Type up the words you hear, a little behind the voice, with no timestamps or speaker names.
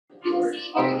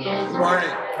Good morning.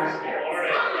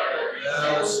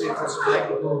 Let's see if this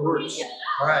microphone works.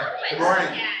 All right. Good morning.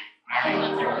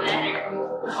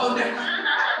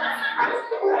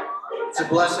 It's a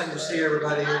blessing to see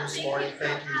everybody here this morning.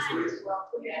 Thank you for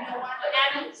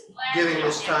giving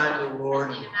this time to the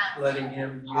Lord and letting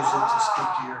Him use it to speak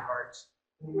to your hearts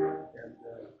and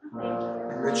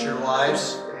enrich your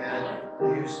lives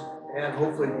and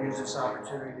hopefully use this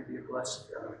opportunity to be a blessing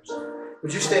to others.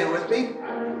 Would you stand with me?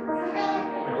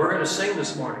 We're going to sing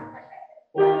this morning.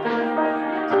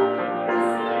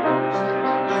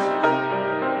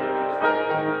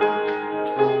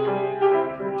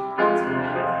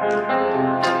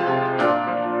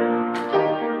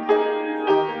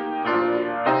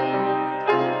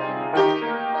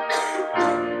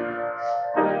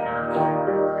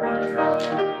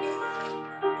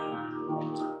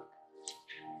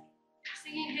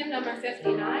 Singing hymn number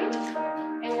 59,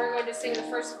 and we're going to sing the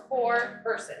first 4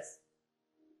 verses.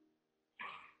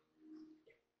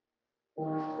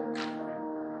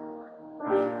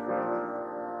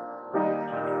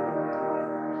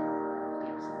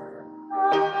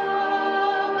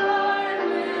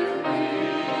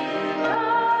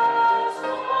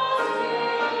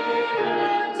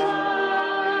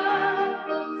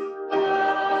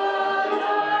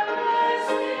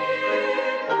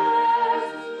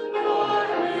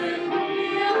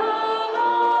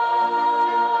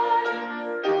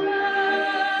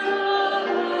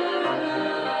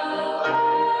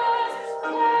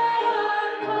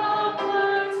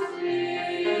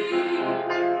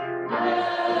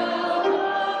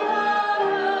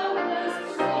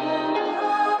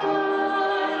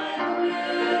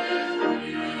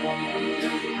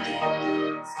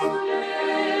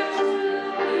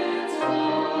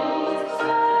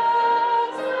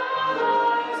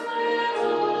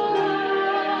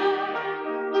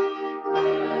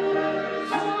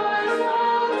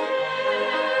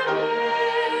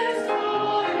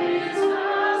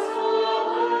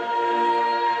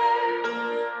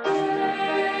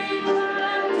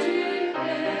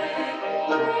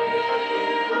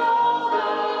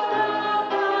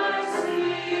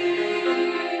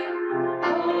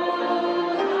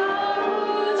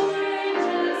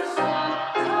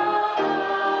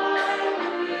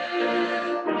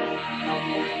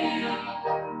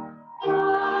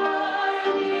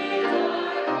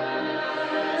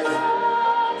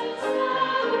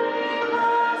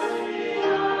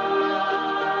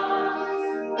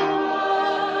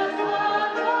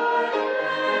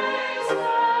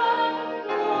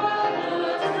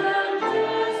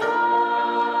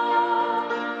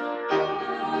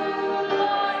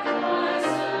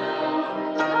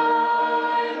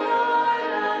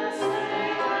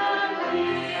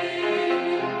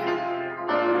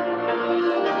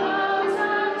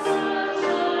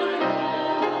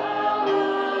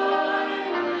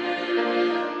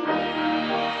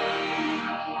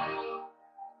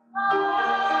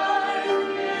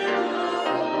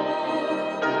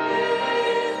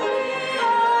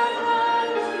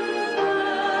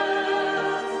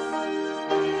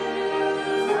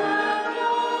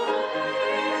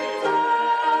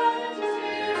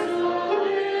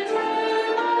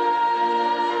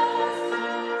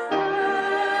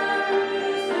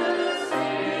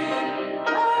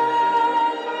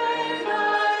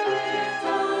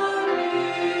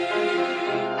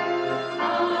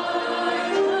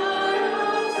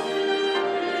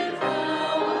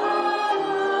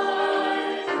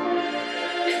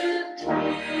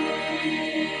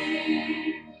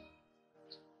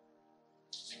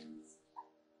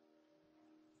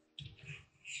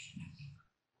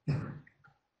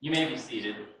 You may be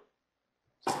seated.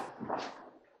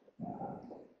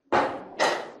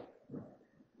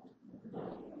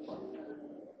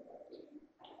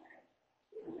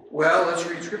 Well, let's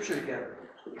read Scripture together.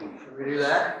 Should we do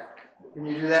that? Can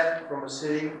you do that from a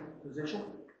sitting position?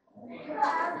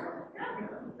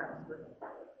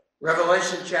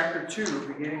 Revelation chapter 2,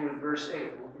 beginning with verse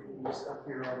 8. We'll get these up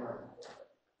here on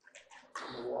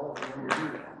the wall, and then we'll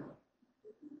do that.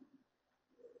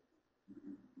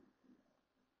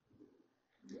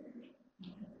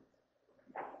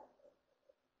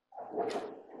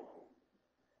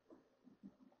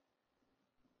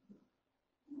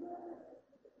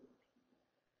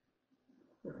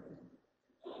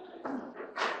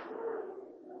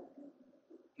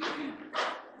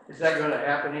 Is that going to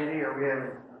happen, Andy? Or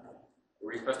were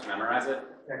we supposed to memorize it?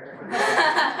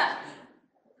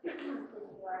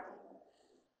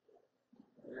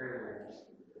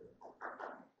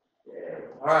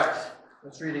 All right,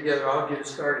 let's read together. I'll get it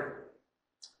started.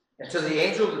 And to the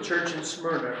angel of the church in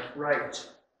Smyrna, write,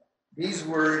 these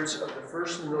words of the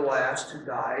first and the last who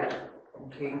died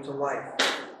and came to life.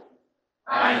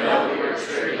 I know your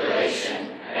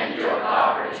tribulation and your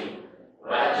poverty,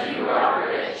 but you are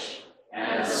rich,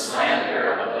 and the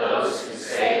slander of those who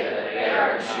say that they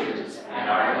are Jews and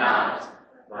are not,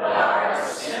 but are a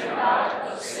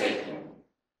synagogue of Satan.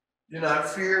 Do not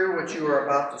fear what you are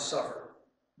about to suffer.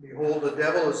 Behold, the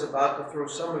devil is about to throw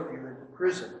some of you into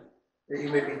prison, that you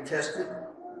may be tested,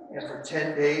 and for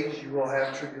 10 days you will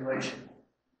have tribulation.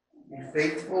 Be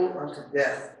faithful unto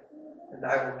death, and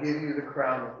I will give you the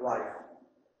crown of life.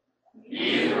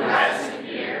 He who has an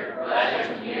ear, let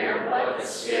him hear what the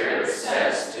Spirit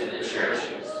says to the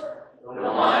churches. The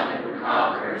one who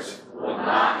conquers will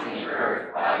not be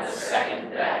hurt by the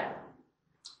second death.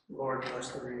 Lord, bless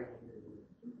the reading.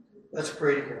 Let's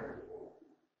pray together.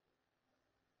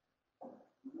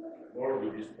 Lord, we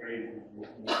just pray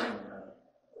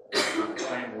for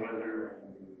fine weather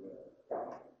and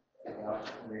the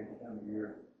opportunity to come to your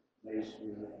place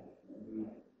here and we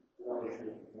fellowship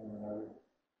with one another.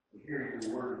 To hear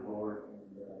your word, Lord, and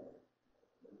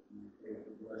we pray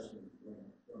for blessing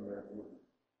from that word.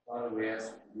 Father, we ask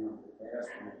you to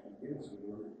give us the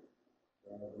word,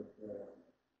 that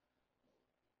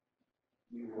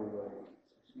you will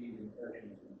succeed in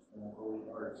touching some holy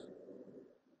hearts.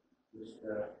 Just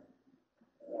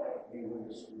be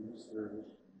with us through this service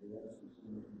and bless us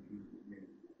in Jesus' name.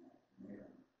 Amen.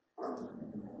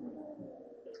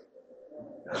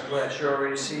 God bless. You're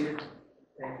already seated.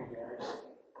 Thank you, guys.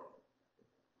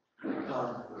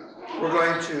 We're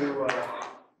going to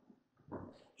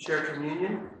share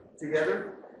communion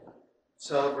together,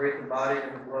 celebrate the body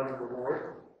and the blood of the Lord.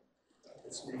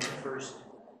 This being the first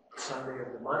Sunday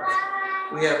of the month.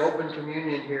 We have open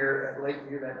communion here at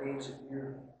Lakeview. That means if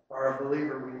you are a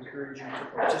believer, we encourage you to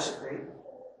participate.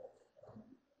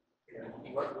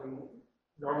 And what we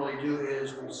normally do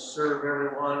is we serve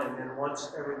everyone, and then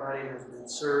once everybody has been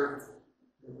served,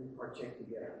 then we partake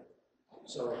together.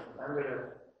 So I'm going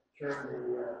to turn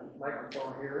the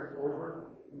microphone here over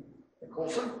to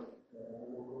Colson, and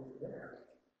we'll go from there.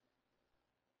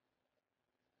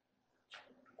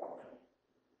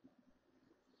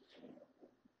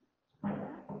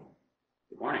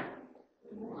 Good morning.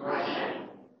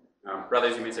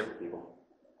 Brothers, you may serve the people.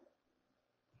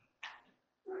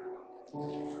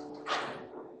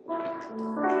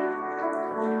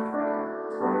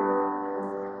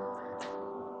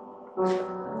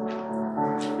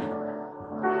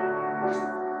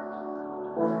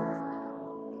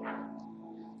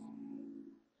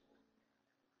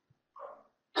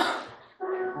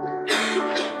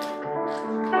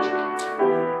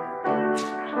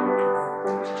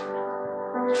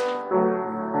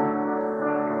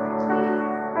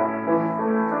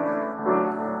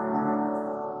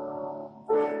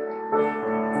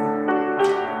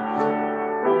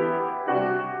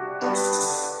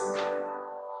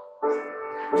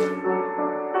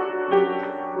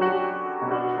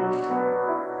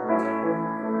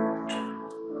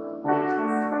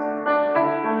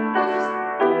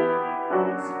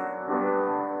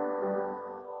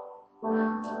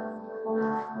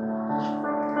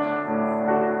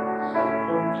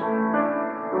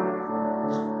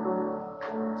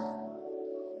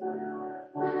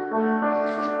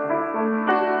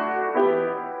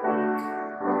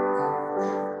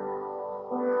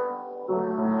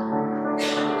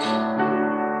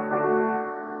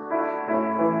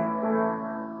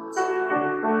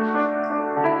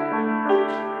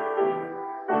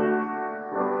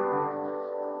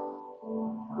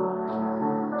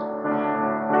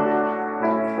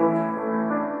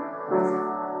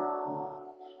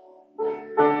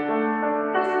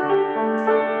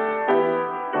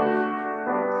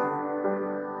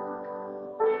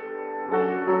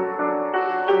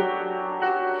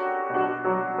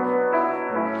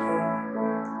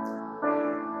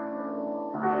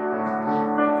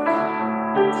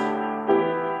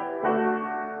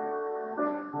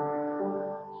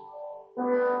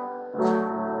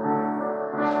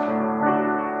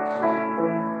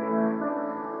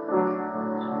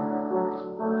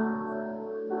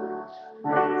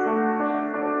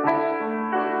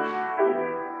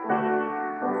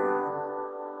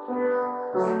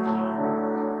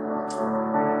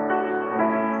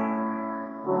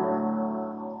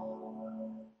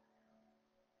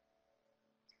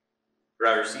 For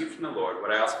I received from the Lord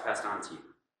what I also passed on to you.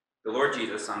 The Lord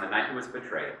Jesus, on the night he was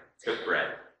betrayed, took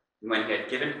bread, and when he had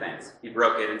given thanks, he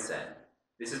broke it and said,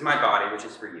 "This is my body, which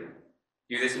is for you.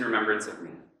 Do this in remembrance of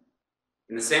me."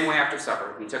 In the same way after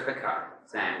supper, he took the cup,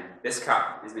 saying, "This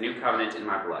cup is the new covenant in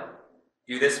my blood.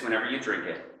 Do this whenever you drink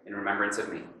it, in remembrance of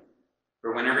me.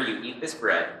 For whenever you eat this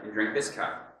bread and drink this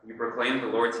cup, you proclaim the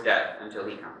Lord's death until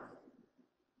he comes."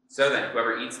 So then,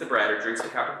 whoever eats the bread or drinks the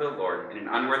cup of the Lord in an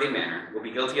unworthy manner will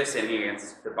be guilty of sinning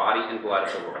against the body and blood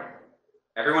of the Lord.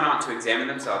 Everyone ought to examine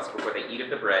themselves before they eat of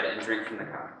the bread and drink from the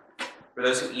cup. For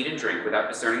those who eat and drink without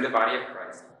discerning the body of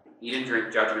Christ eat and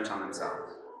drink judgment on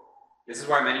themselves. This is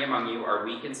why many among you are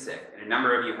weak and sick, and a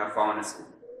number of you have fallen asleep.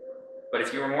 But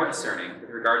if we were more discerning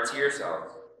with regard to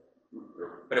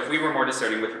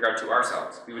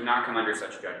ourselves, we would not come under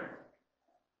such judgment.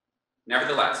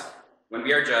 Nevertheless, when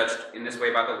we are judged in this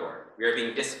way by the Lord, we are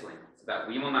being disciplined so that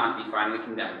we will not be finally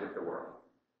condemned with the world.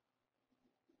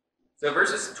 So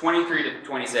verses 23 to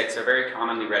 26 are very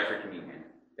commonly read for communion.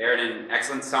 They're an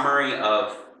excellent summary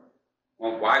of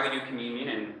why we do communion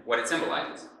and what it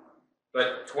symbolizes.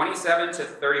 But 27 to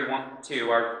 31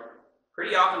 are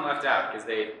pretty often left out because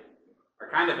they are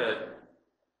kind of a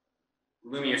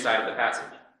gloomier side of the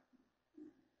passage.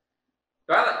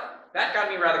 So that got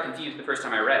me rather confused the first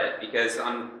time I read it, because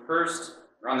on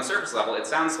the surface level, it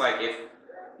sounds like if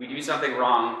we do something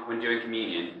wrong when doing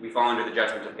communion, we fall under the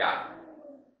judgment of God.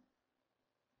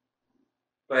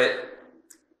 But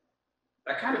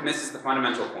that kind of misses the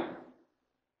fundamental point.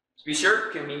 To be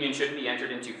sure, communion shouldn't be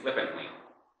entered into flippantly,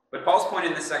 but Paul's point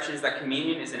in this section is that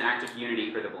communion is an act of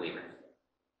unity for the believers.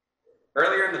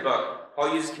 Earlier in the book,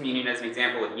 Paul uses communion as an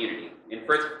example of unity. In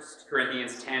 1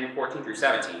 Corinthians 10, 14 through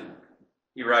 17,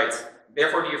 he writes,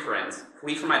 "Therefore, dear friends,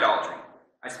 flee from idolatry.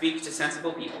 I speak to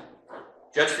sensible people.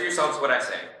 Judge for yourselves what I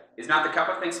say. Is not the cup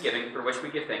of thanksgiving for which we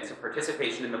give thanks a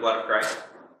participation in the blood of Christ?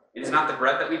 It is not the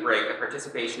bread that we break a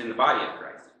participation in the body of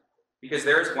Christ? Because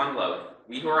there is one loaf,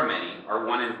 we who are many are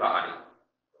one in body,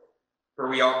 for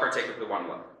we all partake of the one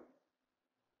loaf."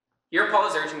 Here Paul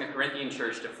is urging the Corinthian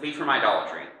church to flee from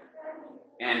idolatry.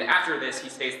 And after this, he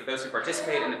states that those who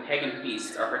participate in the pagan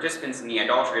feasts are participants in the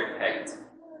idolatry of the pagans.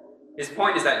 His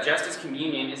point is that just as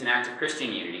communion is an act of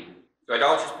Christian unity, so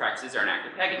idolatrous practices are an act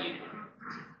of pagan unity.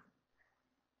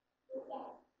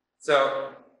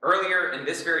 So, earlier in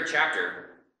this very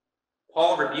chapter,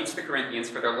 Paul rebukes the Corinthians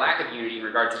for their lack of unity in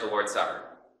regard to the Lord's Supper.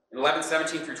 In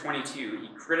 11:17 through 22, he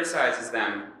criticizes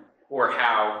them for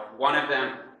how one of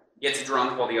them gets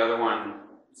drunk while the other one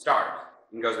starves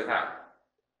and goes without.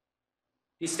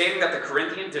 He's stating that the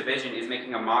Corinthian division is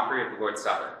making a mockery of the Lord's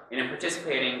Supper, and in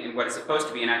participating in what is supposed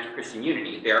to be an act of Christian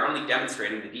unity, they are only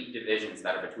demonstrating the deep divisions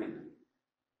that are between them.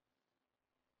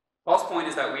 Paul's point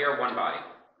is that we are one body,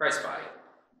 Christ's body,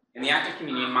 and the act of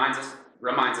communion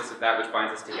reminds us of that which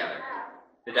binds us together,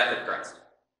 the death of Christ.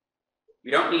 We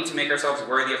don't need to make ourselves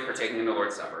worthy of partaking in the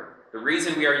Lord's Supper. The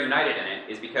reason we are united in it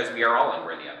is because we are all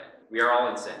unworthy of it. We are all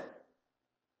in sin.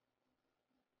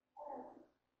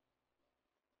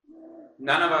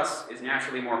 None of us is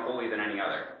naturally more holy than any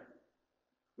other,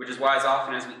 which is why as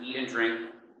often as we eat and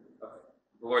drink of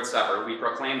the Lord's Supper, we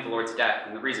proclaim the Lord's death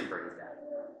and the reason for his death,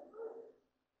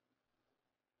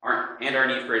 and our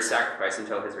need for his sacrifice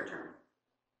until his return.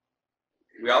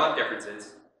 We all have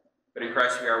differences, but in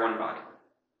Christ we are one body.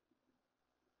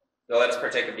 So let us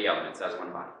partake of the elements as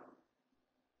one body.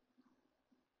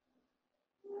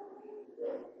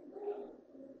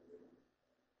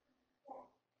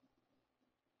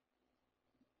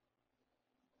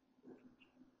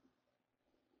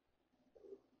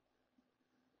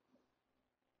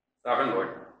 Sovereign Lord,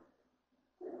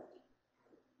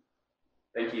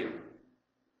 thank you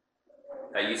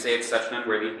that you saved such an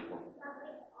unworthy people,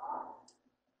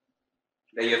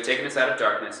 that you have taken us out of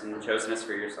darkness and chosen us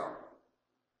for yourself,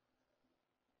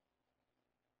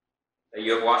 that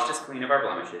you have washed us clean of our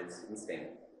blemishes and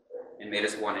stains and made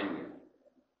us one in you.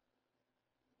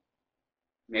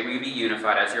 May we be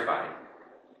unified as your body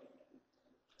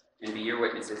and be your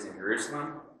witnesses in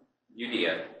Jerusalem,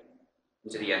 Judea,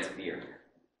 and to the ends of the earth.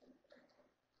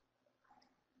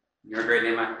 In your great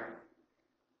name I pray.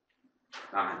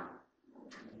 Amen.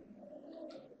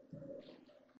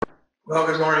 Well,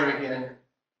 good morning again.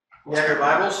 You have your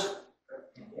Bibles?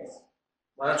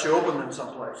 Why don't you open them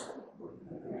someplace?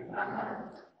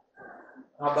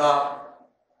 How about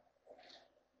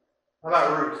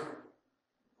Ruth?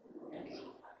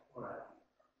 All right.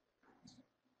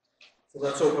 So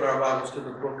let's open our Bibles to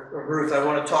the book of Ruth. I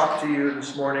want to talk to you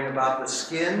this morning about the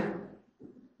skin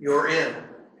you're in.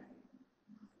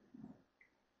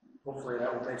 Hopefully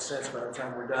that will make sense by the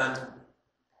time we're done.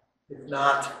 If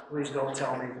not, please don't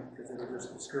tell me, because it'll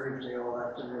just discourage me all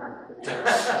afternoon.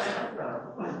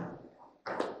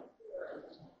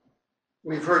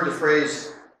 We've heard the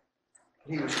phrase,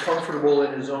 he was comfortable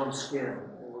in his own skin.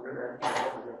 And we're going to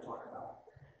talk about.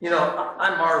 You know,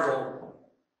 I marvel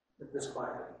at this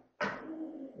Bible.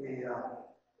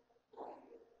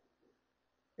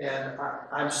 And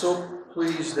I'm so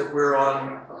pleased that we're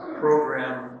on a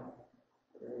program.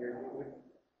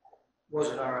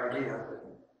 wasn't our idea,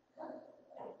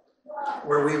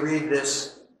 where we read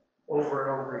this over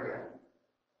and over again.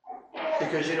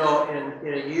 Because, you know,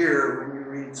 in a year, when you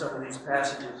read some of these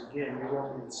passages again, you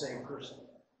won't be the same person.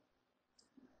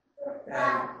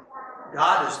 And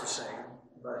God is the same,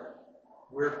 but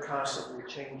we're constantly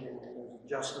changing, and there's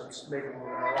adjustments making in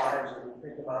our lives, and we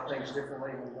think about things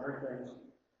differently, and we learn things.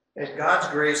 And God's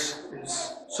grace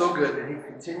is so good that He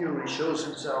continually shows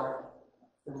Himself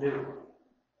anew.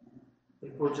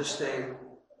 If we'll just stay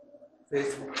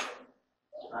faithful.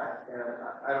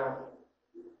 I don't,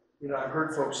 you know, I've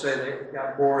heard folks say they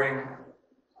got boring.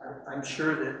 I'm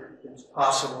sure that it's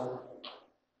possible.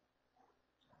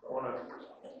 I want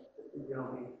to, you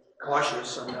know, be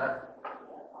cautious on that.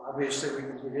 Obviously, we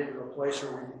can get into a place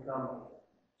where we become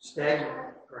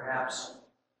stagnant, perhaps,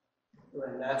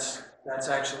 and that's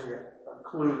actually a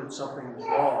clue that something is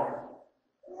wrong.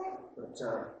 But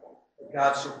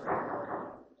God's so faithful.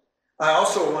 I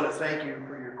also want to thank you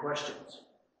for your questions.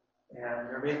 And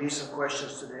there may be some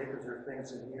questions today because there are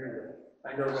things in here that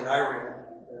I know that I read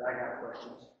that I got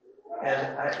questions.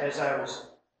 And as I was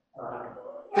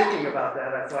thinking about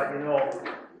that, I thought, you know,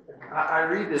 I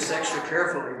read this extra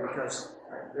carefully because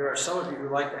there are some of you who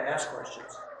like to ask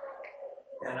questions.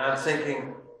 And I'm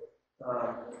thinking,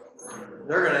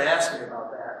 they're going to ask me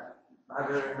about that. I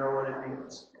better know what it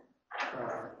means.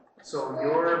 So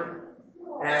your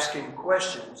asking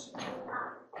questions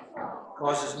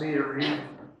causes me to read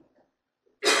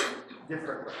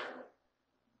differently.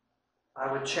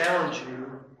 I would challenge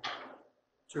you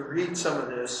to read some of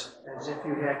this as if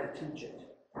you had to teach it.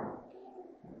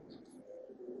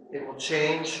 It will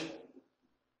change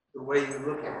the way you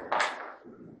look at it.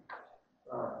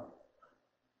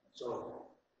 So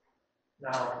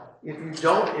now,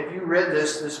 if you read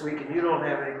this week and you don't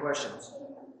have any questions,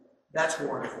 that's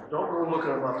wonderful. Don't go looking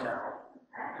them up now.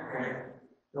 Okay?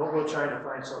 Don't go trying to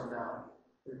find something now.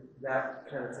 That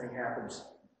kind of thing happens.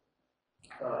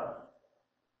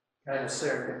 Kind of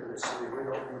serendipitously. We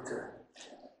don't need to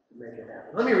make it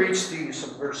happen. Let me read to you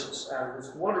some verses out of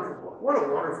this wonderful book. What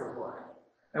a wonderful book.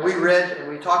 And we read, and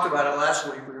we talked about it last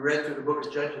week, we read through the book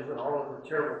of Judges and all of the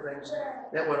terrible things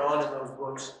that went on in those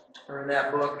books, or in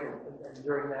that book, and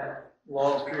during that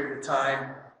long period of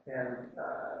time, and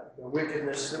the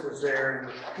wickedness that was there, and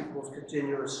the people's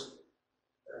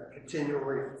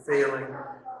continually failing.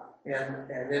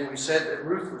 And then we said that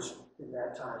Ruth was in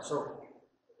that time. So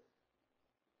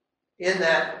in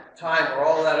that time where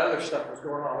all that other stuff was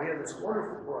going on, we have this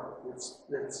wonderful book. It's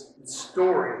a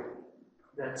story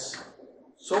that's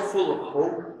so full of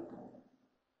hope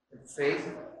and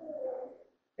faith.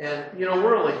 And, you know,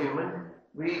 we're only human.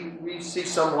 We see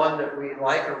someone that we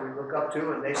like or we look up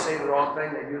to, and they say the wrong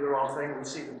thing, they do the wrong thing, we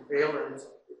see them fail, and it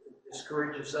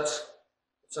discourages us.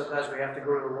 Sometimes we have to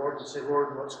go to the Lord and say,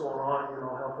 Lord, what's going on? You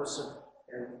know, help us,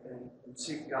 and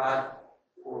seek God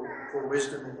for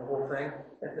wisdom in the whole thing.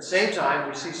 At the same time,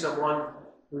 we see someone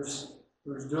who's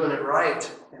doing it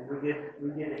right, and we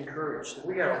get encouraged. And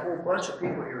we got a whole bunch of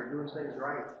people here doing things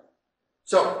right.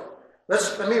 So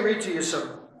let me read to you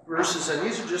some verses, and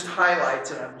these are just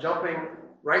highlights, and I'm jumping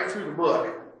right through the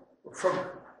book, from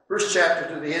first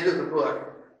chapter to the end of the book,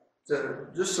 to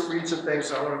just to read some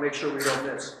things I want to make sure we don't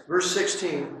miss. Verse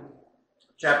 16,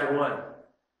 chapter 1.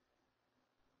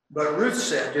 But Ruth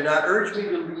said, do not urge me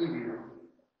to leave you,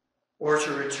 or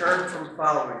to return from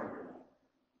following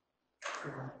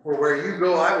you. For where you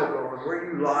go, I will go, and where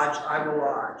you lodge, I will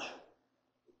lodge.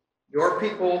 Your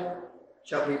people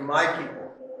shall be my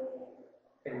people,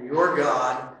 and your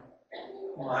God,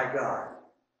 my God.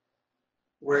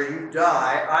 Where you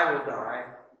die, I will die,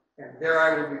 and there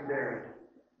I will be buried.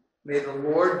 May the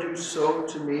Lord do so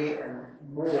to me, and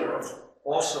more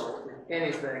also, if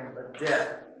anything but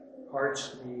death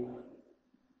parts me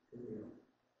from you.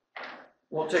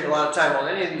 Won't take a lot of time on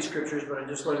any of these scriptures, but I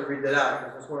just wanted to read that out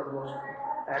because it's one of the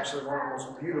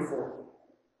most beautiful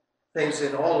things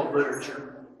in all of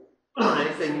literature.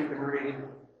 Anything you can read,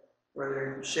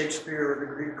 whether Shakespeare or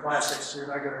the Greek classics, you're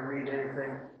not going to read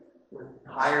anything with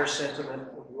higher sentiment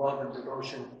of love and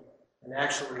devotion. And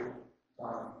actually,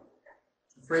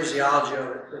 the phraseology of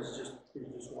it is just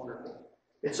wonderful.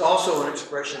 It's also an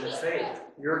expression of faith.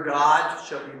 Your God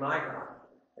shall be my God.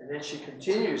 And then she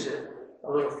continues it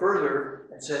a little further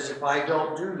and says, if I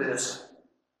don't do this,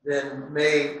 then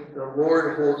may the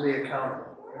Lord hold me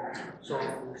accountable. So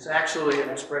it's actually an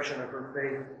expression of her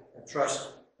faith and trust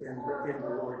in the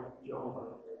Lord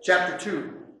Jehovah. Chapter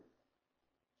 2,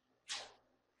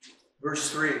 verse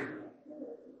 3.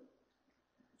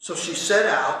 So she set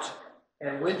out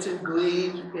and went and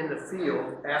gleaned in the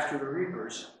field after the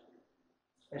reapers.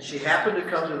 And she happened to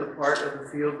come to the part of the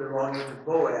field belonging to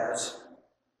Boaz,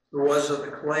 who was of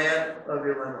the clan of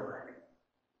Elimelech.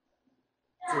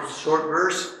 It's a short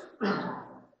verse.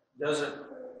 It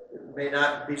may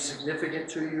not be significant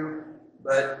to you,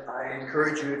 but I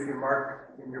encourage you, if you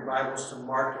mark in your Bibles, to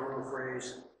mark the little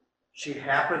phrase, she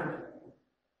happened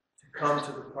to come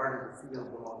to the part of the field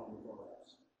belonging to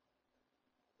Boaz.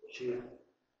 She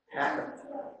happened.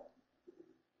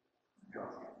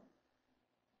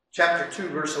 Chapter 2,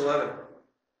 verse 11.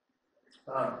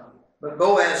 But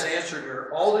Boaz answered her,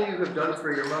 all that you have done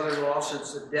for your mother-in-law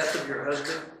since the death of your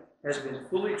husband has been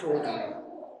fully told to me,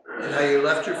 and how you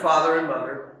left your father and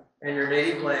mother and your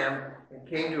native land and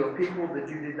came to a people that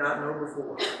you did not know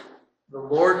before. The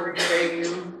Lord repay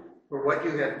you for what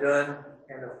you have done,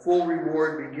 and a full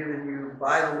reward be given you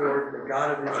by the Lord, the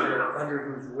God of Israel, under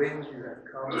whose wings you have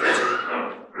come to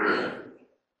take refuge.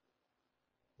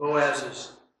 Boaz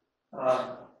is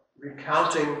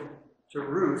recounting to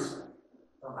Ruth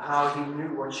of how he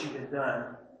knew what she had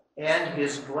done and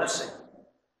his blessing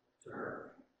to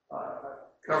her,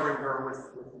 covering her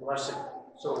with blessing.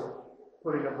 So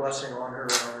putting a blessing on her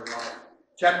and on her life.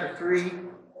 Chapter 3,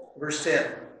 verse 10.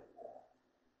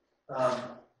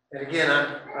 And again,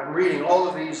 I'm reading all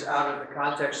of these out of the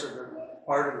context of the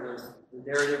part of the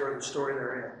narrative or the story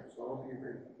they're in. So I hope you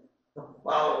can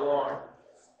follow along.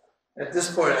 At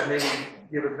this point, I maybe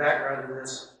give a background to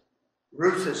this.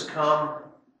 Ruth has come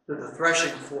to the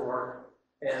threshing floor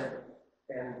and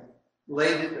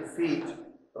laid at the feet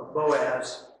of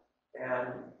Boaz. And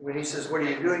when he says, what are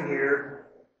you doing here?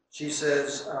 She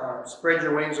says, spread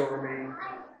your wings over me,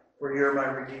 for you're my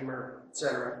Redeemer,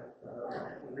 etc.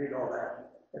 Read all that.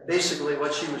 And basically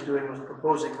what she was doing was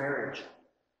proposing marriage.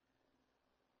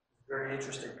 Very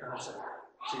interesting concept.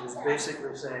 She was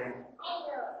basically saying,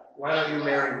 why don't you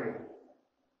marry me?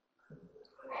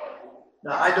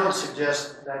 Now, I don't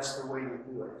suggest that's the way you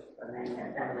do it. I mean,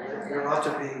 there ought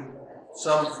to be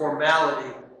some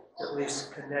formality, at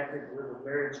least connected with a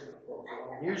marriage proposal.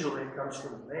 And usually it comes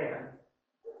from the man,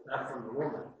 not from the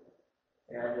woman.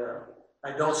 And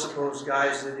I don't suppose,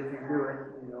 guys, that if you do it,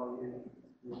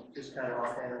 you just kind of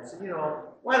offhand and say,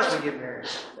 why don't we get married?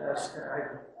 I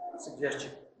suggest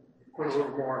you put a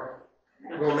little more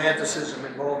romanticism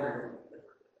involved in it.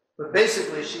 But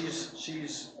basically,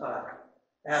 she's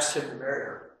asked him to marry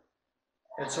her.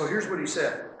 And so here's what he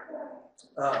said.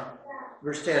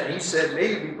 Verse 10, he said,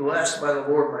 may you be blessed by the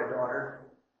Lord, my daughter.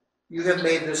 You have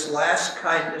made this last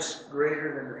kindness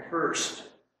greater than the first,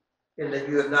 in that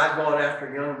you have not gone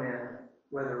after young men,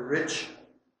 whether rich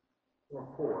or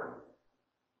poor.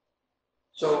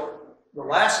 So the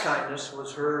last kindness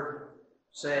was her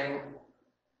saying,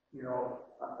 it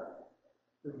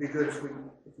would be good if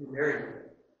you married me.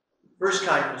 First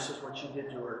kindness is what she did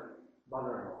to her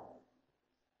mother-in-law.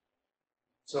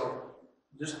 So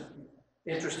just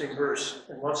interesting verse.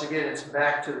 And once again, it's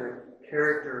back to the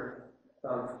character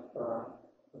of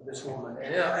this woman.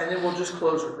 And then we'll just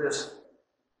close with this.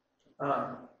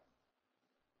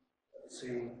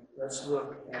 Let's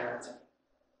look at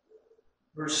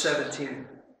verse 17.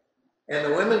 And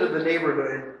the women of the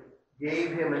neighborhood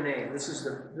gave him a name. This is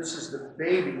the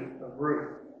baby of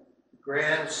Ruth,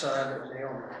 grandson of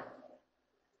Naomi.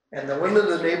 And the women of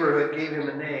the neighborhood gave him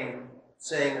a name,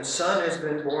 saying, a son has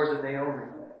been born to Naomi.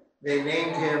 They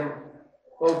named him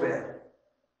Obed.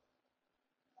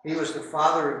 He was the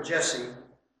father of Jesse,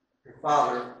 the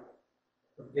father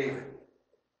of David.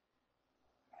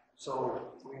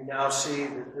 So we now see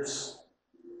that this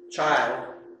child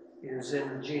is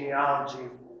in the genealogy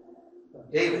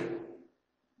of David,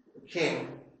 the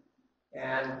king,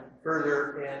 and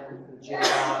further in the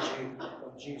genealogy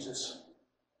of Jesus,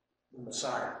 the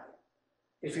Messiah.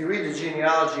 If you read the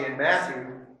genealogy in Matthew,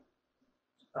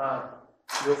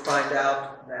 you'll find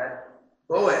out that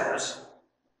Boaz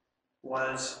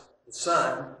was the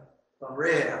son of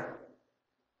Rahab.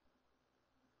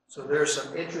 So there's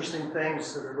some interesting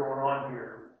things that are going on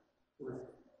here with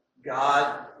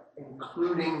God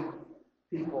including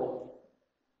people,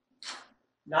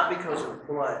 not because of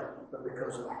blood, but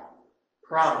because of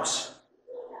promise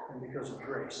and because of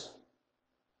grace.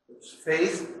 It was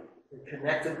faith that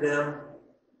connected them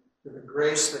to the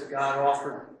grace that God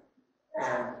offered,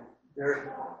 and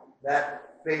that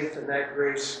faith and that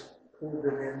grace pulled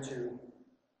them into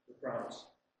the promise.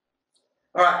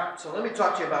 All right, so let me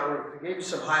talk to you about Ruth. I gave you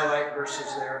some highlight verses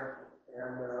there,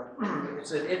 and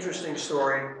it's an interesting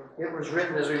story. It was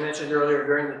written, as we mentioned earlier,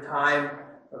 during the time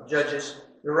of Judges.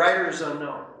 The writer is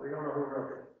unknown. We don't know who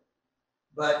wrote it.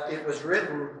 But it was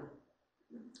written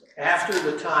after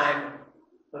the time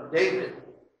of David.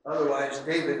 Otherwise,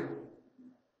 David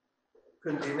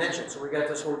couldn't be mentioned. So we got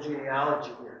this whole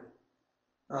genealogy here.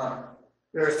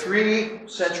 There are 3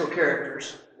 central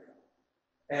characters,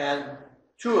 and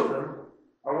 2 of them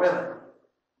are women,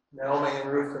 Naomi and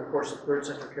Ruth, and of course the 3rd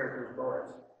central character is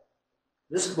Boaz.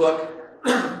 This book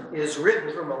is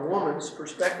written from a woman's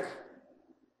perspective.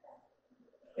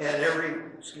 And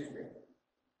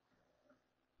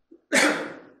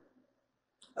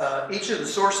each of the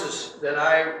sources that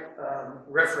I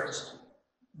referenced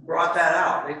brought that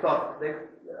out.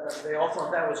 They all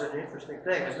thought that was an interesting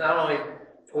thing. It's not only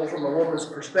told from a woman's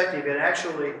perspective, it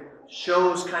actually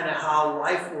shows kind of how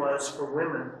life was for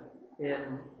women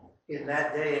in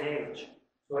that day and age.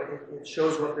 So it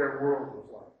shows what their world was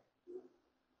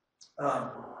like.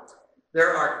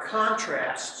 There are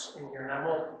contrasts in here, and I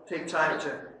won't take time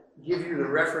to give you the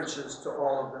references to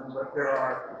all of them, but there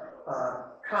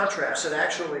are contrasts that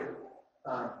actually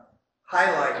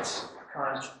highlights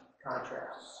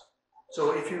contrasts.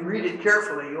 So if you read it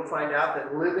carefully, you'll find out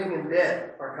that living and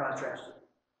dead are contrasted.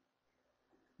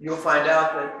 You'll find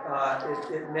out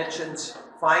that it mentions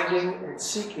finding and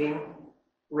seeking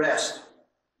rest.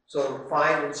 So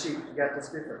find and seek, you got this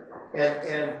different.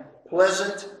 And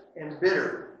pleasant and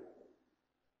bitter.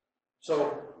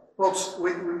 So folks,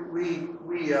 we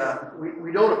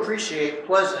don't appreciate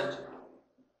pleasant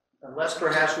unless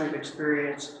perhaps we've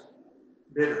experienced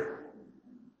bitter.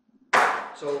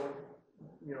 So,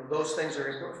 those things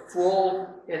are full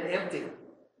and empty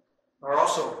are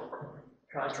also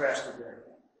contrasted there.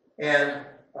 And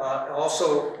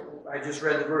also, I just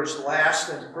read the verse, last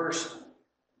and first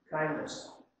kindness.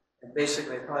 And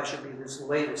basically, it probably should be this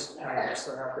latest kindness,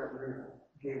 so not that Ruth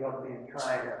gave up being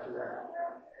kind after that.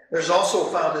 There's also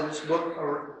found in this book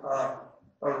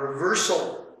a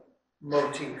reversal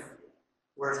motif,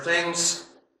 where things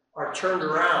are turned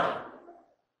around.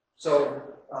 So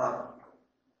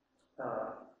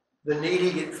the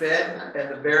needy get fed,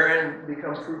 and the barren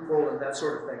become fruitful, and that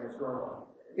sort of thing is going on.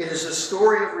 It is a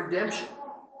story of redemption.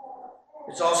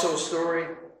 It's also a story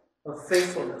of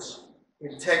faithfulness,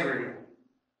 integrity,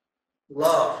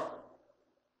 love,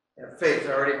 and faith.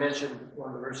 I already mentioned one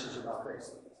of the verses about faith.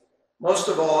 Most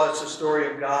of all, it's a story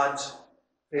of God's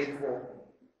faithful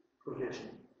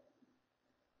provision.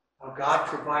 How God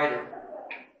provided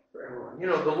for everyone.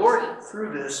 The Lord,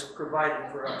 through this,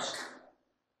 provided for us.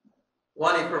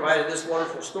 One, He provided this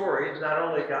wonderful story. It's not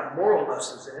only got moral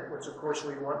lessons in it, which of course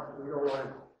we don't want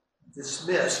to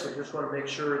dismiss. We just want to make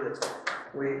sure that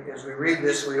as we read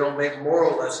this, we don't make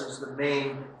moral lessons the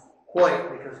main point,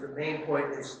 because the main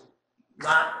point is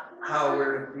not how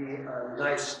we're to be a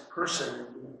nice person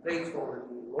and be faithful and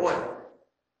be loyal.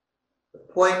 The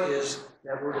point is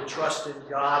that we're to trust in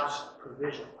God's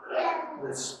provision.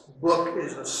 This book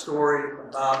is a story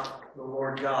about the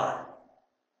Lord God.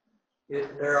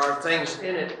 There are things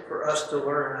in it for us to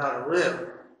learn how to live,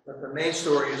 but the main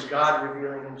story is God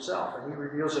revealing Himself, and He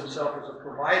reveals Himself as a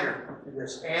provider to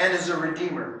this and as a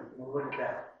redeemer. We'll look at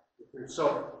that.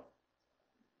 So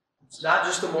it's not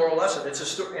just a moral lesson. It's a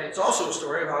story, and it's also a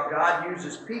story of how God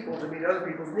uses people to meet other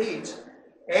people's needs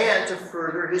and to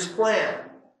further His plan.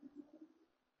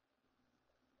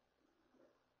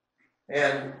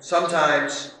 And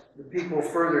sometimes the people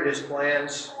furthered His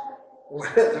plans,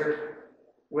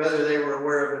 whether they were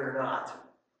aware of it or not.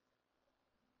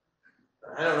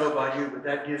 I don't know about you, but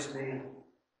that gives me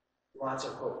lots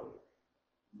of hope.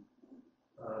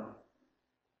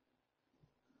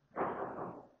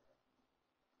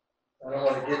 I don't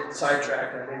want to get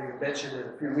sidetracked. I maybe mentioned it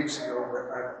a few weeks ago, but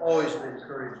I've always been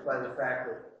encouraged by the fact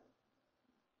that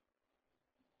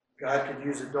God could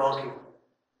use a donkey.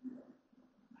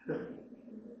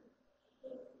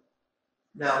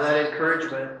 Now, that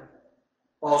encouragement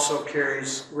also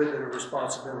carries with it a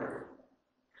responsibility.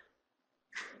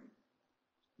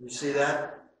 You see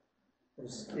that?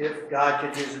 If God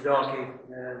could use a donkey,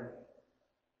 then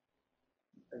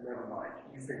never mind.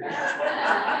 You figure it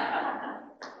out.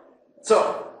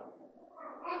 So,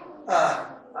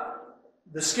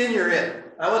 the skin you're in.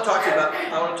 I want to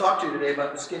talk to you today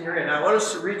about the skin you're in. I want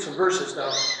us to read some verses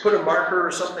now. Put a marker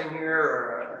or something here,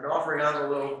 or an offering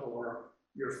envelope, or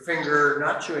your finger,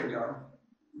 not chewing gum,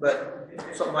 but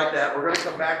something like that. We're going to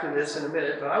come back to this in a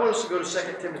minute, but I want us to go to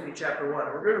 2 Timothy chapter 1.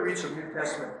 We're going to read some New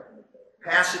Testament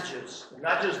passages,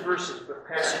 not just verses, but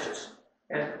passages.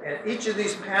 And each of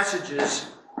these passages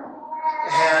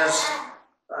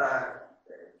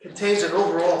contains an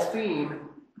overall theme.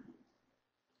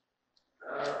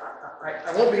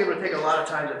 I won't be able to take a lot of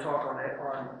time to talk on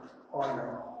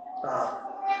them,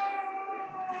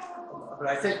 but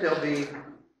I think they'll be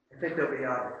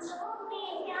obvious.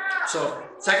 So,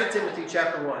 2 Timothy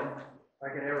chapter 1, if I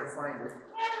can ever find it.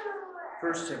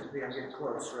 1 Timothy, I'm getting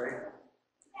close, right?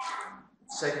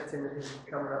 2 Timothy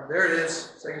coming up. There it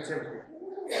is, 2 Timothy.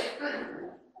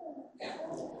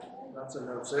 Lots of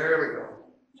notes. There we go.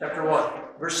 Chapter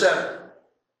 1, verse 7.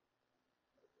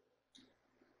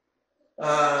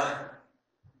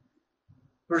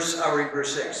 I'll read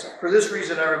verse 6. For this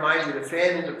reason I remind you to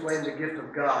fan into flame the gift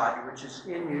of God, which is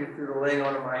in you through the laying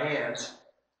on of my hands.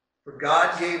 For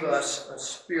God gave us a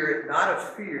spirit not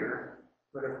of fear,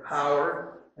 but of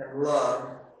power and love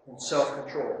and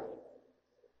self-control.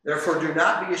 Therefore do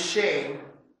not be ashamed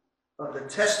of the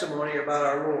testimony about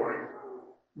our Lord,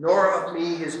 nor of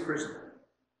me his prisoner,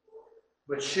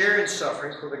 but share in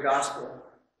suffering for the gospel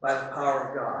by the power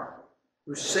of God,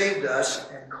 who saved us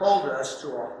and called us to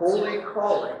a holy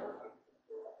calling,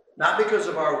 not because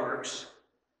of our works,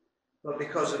 but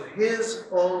because of his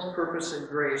own purpose and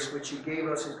grace, which he gave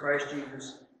us in Christ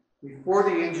Jesus before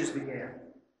the ages began,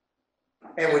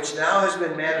 and which now has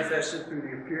been manifested through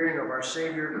the appearing of our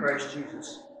Savior Christ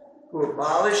Jesus, who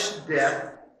abolished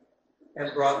death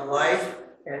and brought life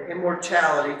and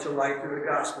immortality to light through the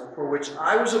gospel, for which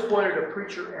I was appointed a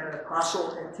preacher and an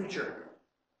apostle and teacher,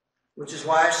 which is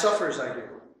why I suffer as I do.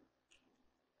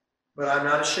 But I'm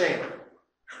not ashamed,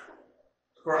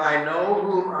 for I know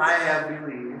whom I have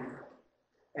believed,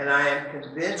 and I am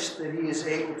convinced that he is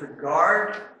able to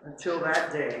guard until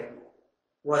that day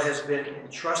what has been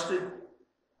entrusted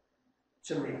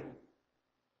to me.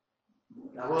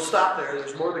 Now we'll stop there.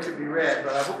 There's more that could be read,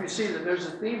 but I hope you see that there's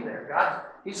a theme there.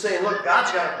 He's saying, look,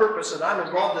 God's got a purpose, and I'm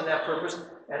involved in that purpose,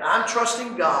 and I'm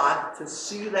trusting God to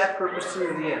see that purpose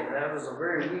through the end. That was a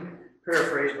very weak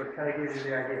paraphrase, but it kind of gives you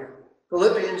the idea.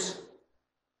 Philippians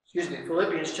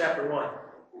chapter 1.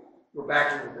 Go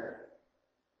back a little bit.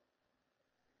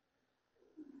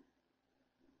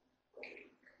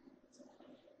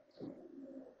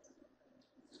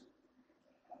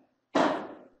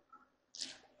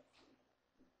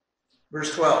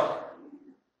 Verse 12.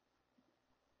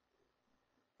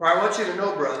 For I want you to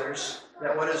know, brothers,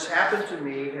 that what has happened to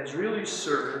me has really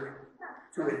served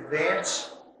to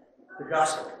advance the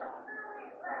gospel,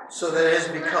 so that it has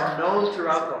become known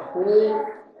throughout the whole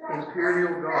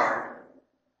imperial guard,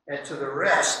 and to the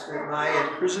rest that my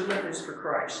imprisonment is for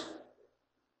Christ.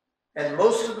 And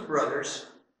most of the brothers,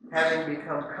 having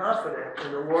become confident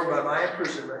in the Lord by my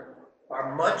imprisonment,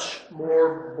 are much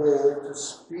more bold to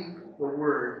speak the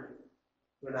word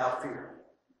without fear.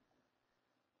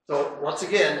 So, once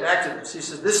again, back to this. He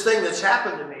says, this thing that's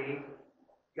happened to me,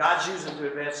 God's using to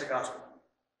advance the gospel.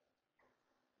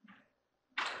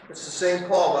 It's the same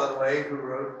Paul, by the way, who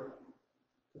wrote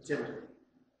to Timothy.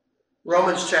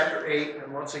 Romans chapter 8,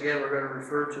 and once again we're going to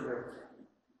refer to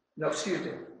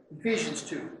Ephesians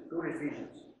 2. Go to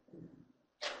Ephesians.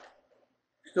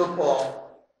 Still Paul.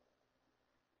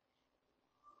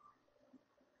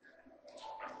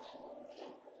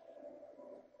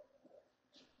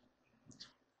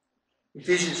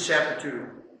 Ephesians chapter 2,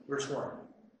 verse 1.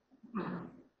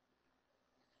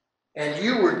 And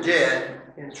you were dead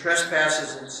in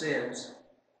trespasses and sins,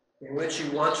 in which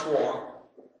you once walked,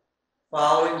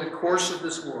 following the course of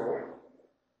this world,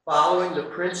 following the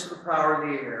prince of the power of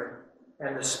the air,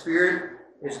 and the spirit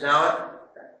that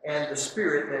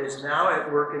is now at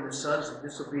work in the sons of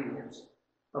disobedience,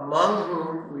 among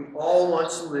whom we all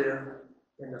once lived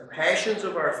in the passions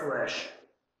of our flesh,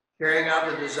 carrying out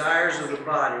the desires of the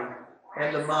body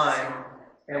and the mind,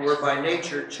 and were by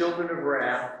nature children of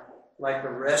wrath, like the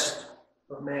rest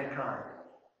of mankind.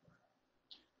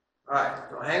 All right,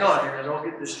 so hang on here and don't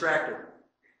get distracted.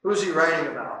 Who's he writing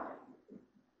about?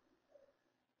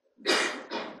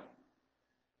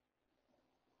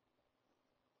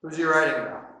 Who's he writing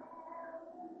about?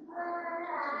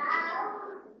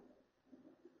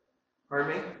 Pardon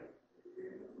me?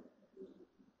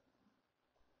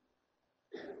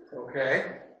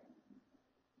 Okay.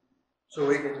 So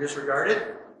we can disregard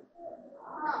it?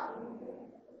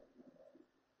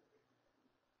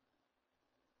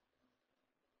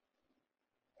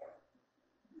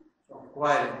 So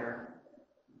quiet in here.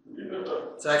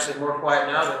 It's actually more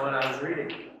quiet now than when I was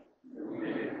reading.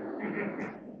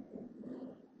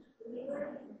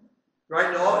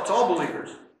 Right? No, it's all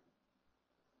believers.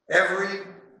 Every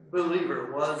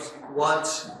believer was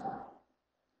once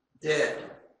dead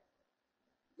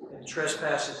in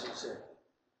trespasses and sin.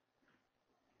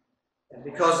 And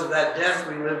because of that death,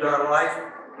 we lived our life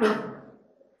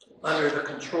under the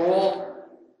control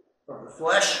of the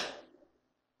flesh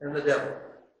and the devil.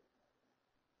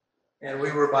 And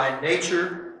we were by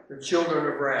nature the children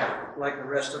of wrath, like the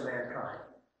rest of mankind.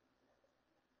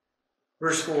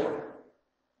 Verse 4.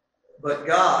 But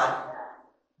God,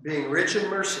 being rich in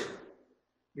mercy,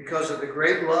 because of the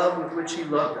great love with which he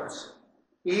loved us,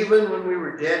 even when we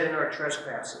were dead in our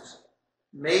trespasses,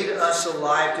 made us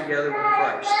alive together with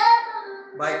Christ.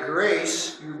 By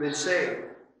grace you've been saved.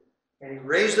 And he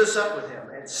raised us up with him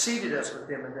and seated us with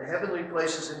him in the heavenly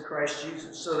places in Christ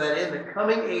Jesus, so that in the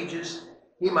coming ages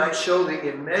he might show the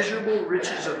immeasurable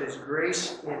riches of his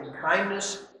grace in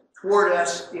kindness toward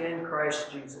us in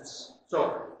Christ Jesus.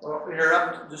 So, I'll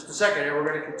interrupt just a second here. We're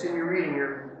going to continue reading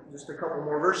here, just a couple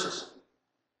more verses.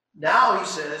 Now he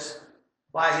says,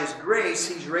 by his grace,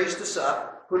 he's raised us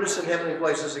up, put us in heavenly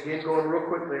places, again going real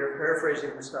quickly or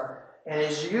paraphrasing this stuff, and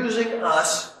is using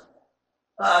us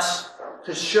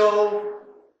to show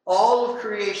all of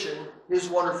creation his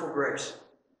wonderful grace.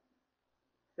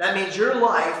 That means your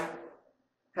life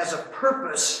has a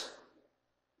purpose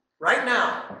right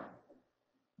now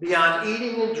beyond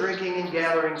eating and drinking and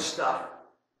gathering stuff.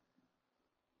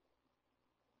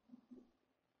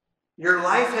 Your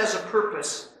life has a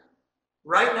purpose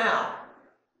right now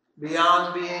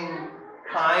beyond being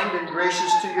kind and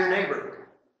gracious to your neighbor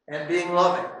and being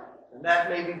loving. And that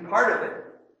may be part of it.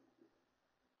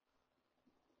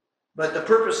 But the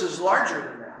purpose is larger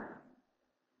than that.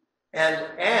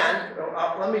 And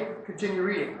let me continue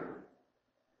reading.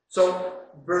 So,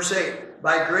 verse 8,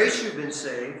 by grace you've been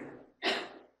saved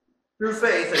through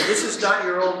faith, and this is not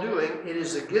your own doing, it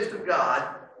is a gift of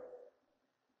God,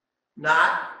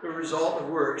 not the result of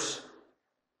works,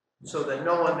 so that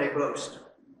no one may boast.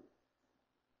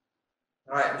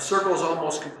 All right, the circle is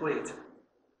almost complete.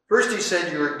 First he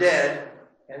said you are dead,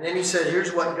 and then he said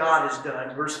here's what God has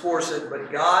done. Verse 4 said,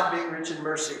 but God being rich in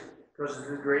mercy, because of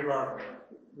his great love,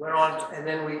 went on, and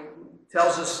then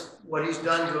tells us what he's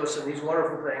done to us and these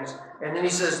wonderful things. And then he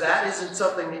says that isn't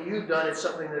something that you've done, it's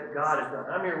something that God has done.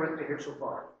 I'm here with me here so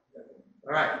far.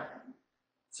 All right.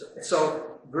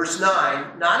 So verse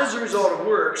 9, not as a result of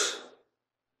works,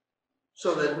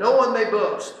 so that no one may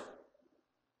boast.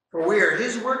 For we are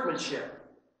his workmanship,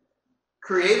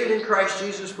 created in Christ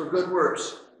Jesus for good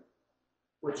works,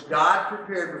 which God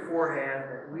prepared beforehand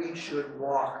that we should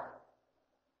walk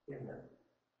in them.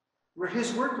 We're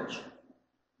his workmanship.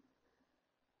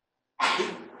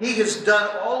 He has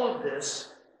done all of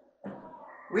this.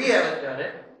 We haven't done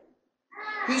it.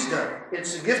 He's done it.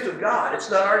 It's a gift of God. It's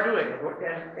not our doing it.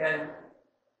 And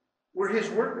we're his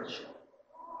workmanship.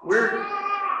 We're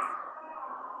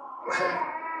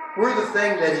the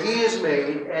thing that he has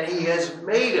made, and he has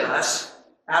made us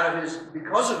out of his,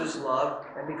 because of his love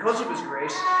and because of his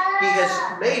grace, he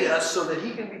has made us so that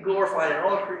he can be glorified in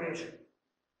all of creation.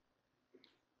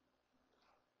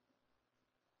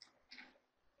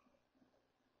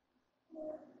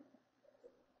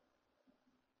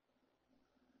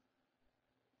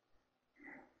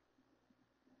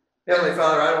 Heavenly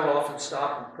Father, I don't often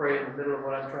stop and pray in the middle of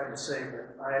what I'm trying to say,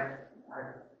 but I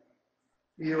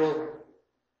feel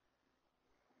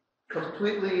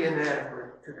completely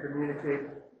inadequate to communicate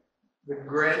the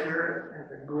grandeur and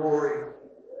the glory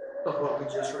of what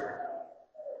we just read.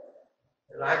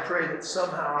 And I pray that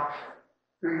somehow,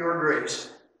 through your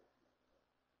grace,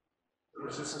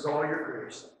 because this is all your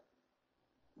grace,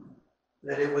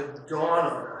 that it would dawn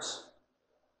on us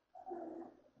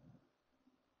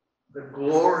the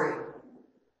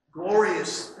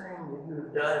glorious thing that you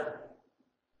have done,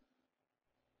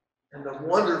 and the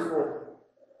wonderful,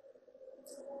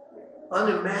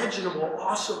 unimaginable,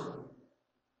 awesome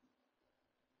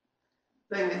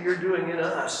thing that you're doing in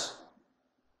us.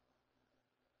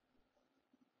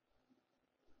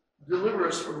 Deliver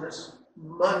us from this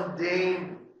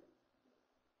mundane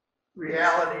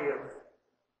reality of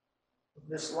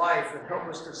this life and help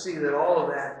us to see that all of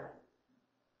that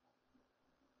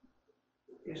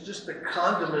is just a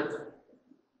condiment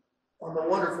on the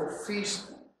wonderful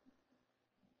feast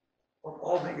of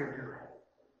all that you're doing.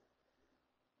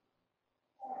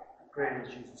 I pray in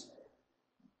Jesus' name.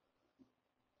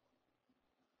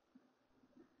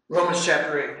 Romans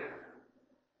chapter 8.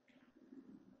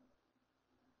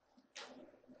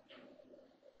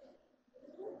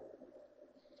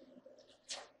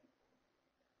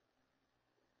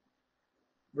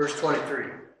 Verse 23.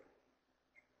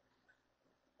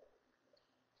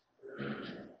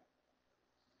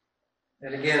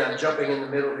 And again, I'm jumping in the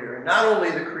middle here. And not only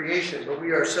the creation, but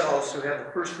we ourselves who have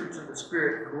the first fruits of the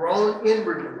Spirit groan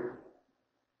inwardly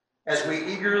as we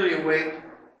eagerly await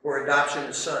for adoption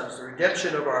as sons, the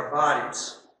redemption of our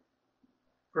bodies.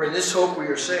 For in this hope we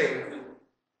are saved.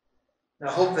 Now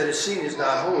hope that is seen is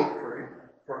not hope,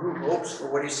 for who hopes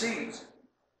for what he sees?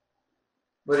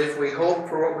 But if we hope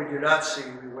for what we do not see,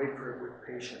 we wait for it with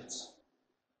patience.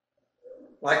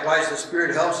 Likewise, the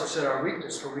Spirit helps us in our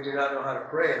weakness, for we do not know how to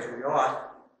pray as we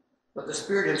ought. But the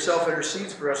Spirit himself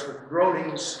intercedes for us with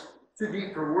groanings too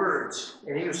deep for words.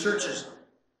 And he who searches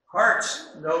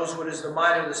hearts knows what is the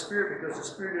mind of the Spirit, because the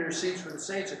Spirit intercedes for the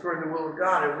saints according to the will of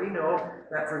God. And we know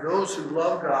that for those who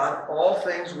love God, all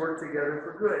things work together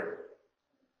for good,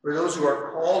 for those who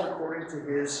are called according to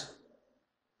his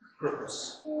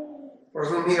purpose. For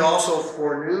whom he also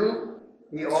foreknew,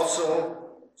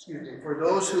 for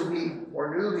those whom he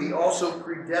foreknew, he also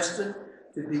predestined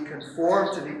to be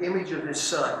conformed to the image of his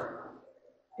Son,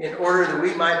 in order that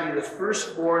we might be the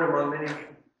firstborn among many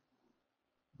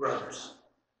brothers.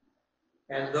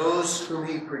 And those whom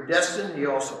he predestined, he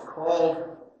also called,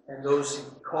 and those he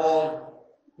called,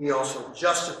 he also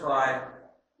justified,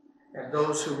 and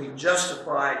those whom he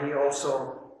justified, he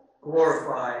also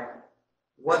glorified.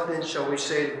 What then shall we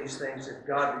say to these things? If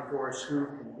God be for us, who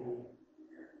can be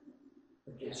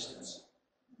against us?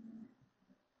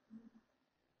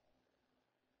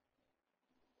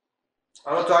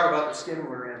 I want to talk about the skin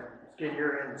we're in, the skin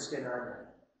you're in, the skin I'm in.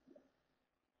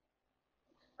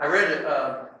 I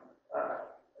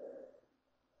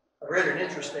read an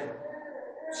interesting.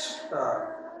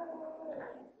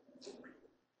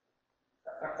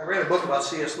 I read a book about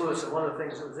C.S. Lewis, and one of the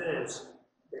things that was in it is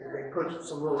they put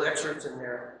some little excerpts in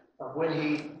there of when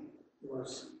he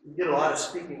did a lot of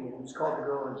speaking, and he was called to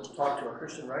go and talk to our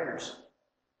Christian writers.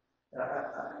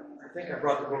 I think I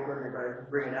brought the book with me, but I didn't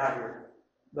bring it out here.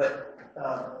 But he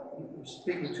was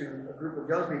speaking to a group of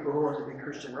young people who wanted to be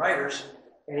Christian writers,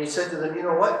 and he said to them, you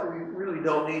know what we really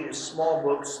don't need is small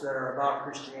books that are about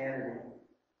Christianity.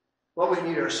 What we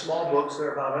need are small books that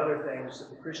are about other things, that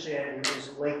the Christianity is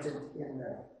latent in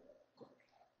them.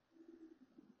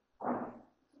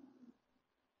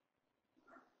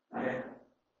 Okay?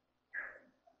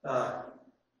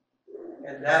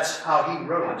 And that's how he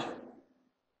wrote it.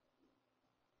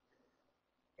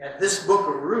 And this book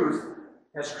of Ruth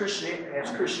has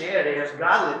Christianity, has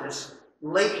godliness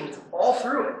latent all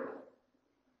through it.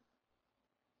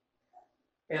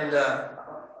 And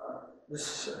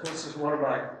this is one of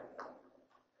my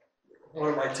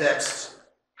texts.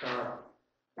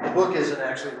 The book isn't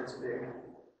actually this big.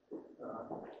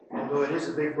 Although it is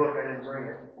a big book, I didn't bring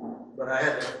it. But I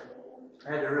had to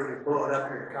really blow it up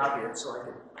here to copy it so I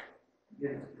could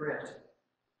get it to print.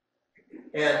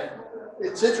 And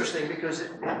it's interesting because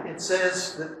it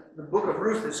says that the book of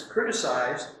Ruth is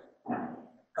criticized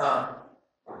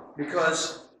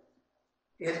because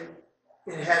it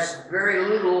has very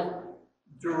little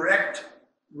direct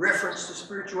reference to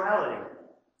spirituality.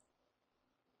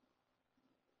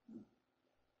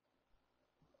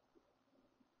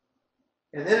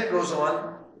 And then it goes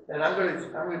on, and I'm going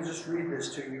to just read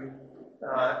this to you,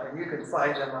 and you can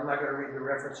find them. I'm not going to read the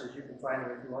references. You can find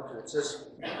them if you want to. It says,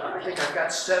 I think I've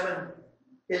got 7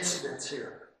 incidents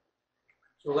here.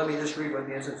 So let me just read what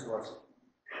the incidents was.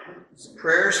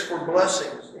 Prayers for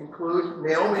blessings include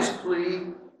Naomi's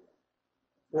plea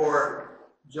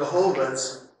for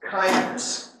Jehovah's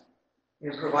kindness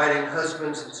in providing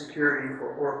husbands and security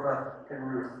for Orpah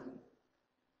and Ruth.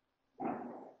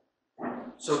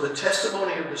 So the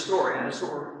testimony of the story, and that's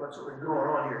what we're going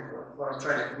on here, what I'm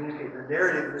trying to communicate, the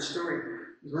narrative of the story.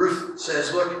 Ruth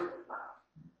says, look,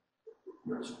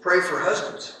 let's pray for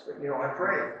husbands. I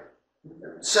pray.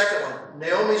 Second one,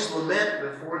 Naomi's lament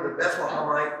before the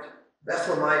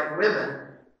Bethlehemite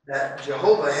women that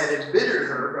Jehovah had embittered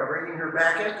her by bringing her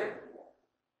back empty.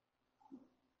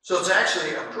 So it's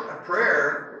actually a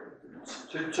prayer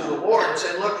to the Lord and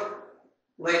saying, look,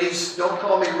 ladies, don't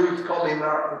call me Ruth, call me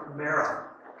Mara.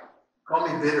 Call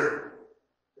me bitter.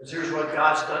 Because here's what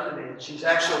God's done to me. And she's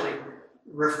actually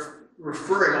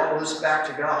referring all this back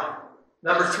to God.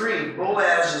 Number 3,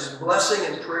 Boaz's blessing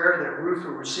and prayer that Ruth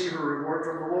will receive a reward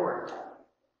from the Lord.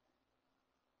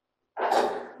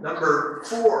 Number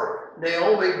 4,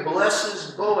 Naomi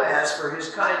blesses Boaz for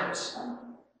his kindness.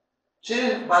 She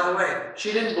didn't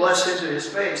bless him to his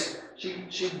face.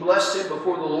 She blessed him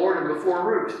before the Lord and before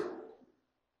Ruth.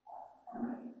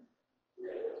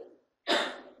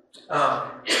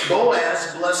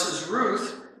 Boaz blesses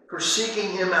Ruth for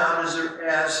seeking him out as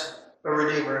a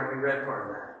redeemer, and we read part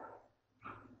of that.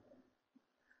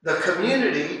 The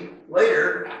community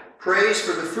later prays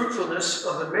for the fruitfulness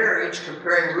of the marriage,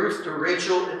 comparing Ruth to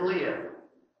Rachel and Leah.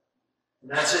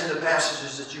 And that's in the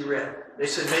passages that you read. They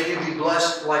said, may you be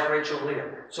blessed like Rachel and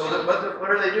Leah. So what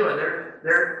are they doing?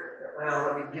 Well,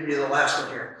 let me give you the last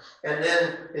one here. And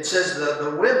then it says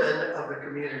the women of the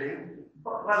community.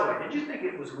 By the way, did you think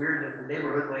it was weird that the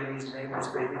neighborhood lady's name was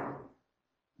Baby?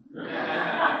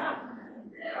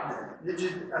 Did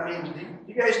you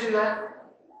guys do that?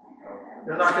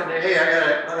 They're not going to, hey,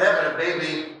 I'm having a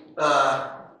baby. You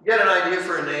got an idea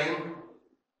for a name?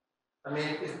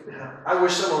 I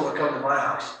wish someone would come to my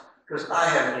house, because I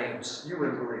have names. You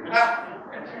wouldn't believe it.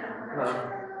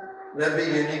 That'd be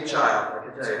a unique child, I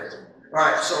can tell you. All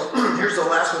right, so here's the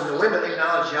last one. The women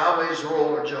acknowledge Yahweh's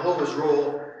role or Jehovah's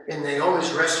role in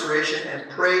Naomi's restoration and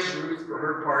praise Ruth for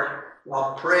her part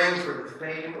while praying for the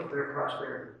fame of their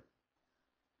prosperity.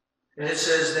 And it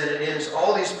says that it ends,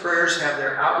 all these prayers have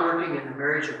their outworking in the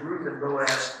marriage of Ruth and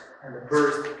Boaz and the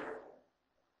birth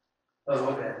of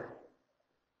Obed.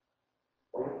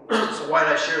 So why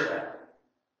did I share that?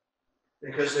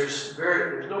 Because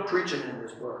there's no preaching in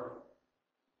this book.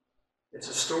 It's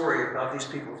a story about these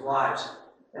people's lives.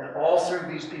 And all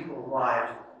through these people's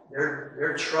lives,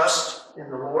 their trust in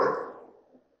the Lord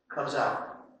comes out.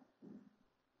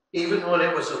 Even when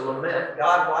it was a lament,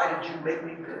 God, why did you make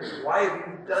me this? Why have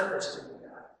you done this to me,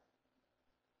 God?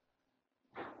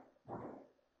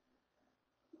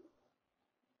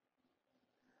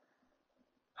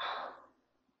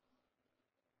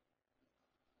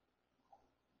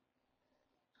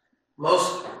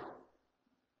 Most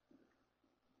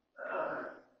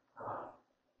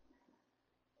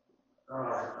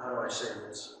how do I say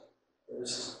this?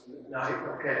 This is now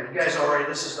okay. You guys already.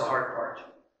 This is the hard part.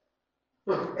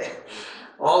 Okay.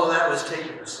 All of that was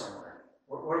taking us somewhere.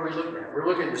 What are we looking at? We're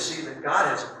looking to see that God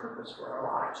has a purpose for our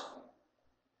lives.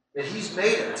 That He's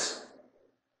made us.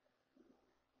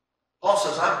 Paul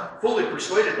says, "I'm fully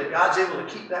persuaded that God's able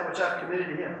to keep that which I've committed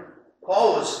to Him."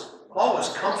 Paul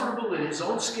was comfortable in his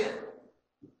own skin.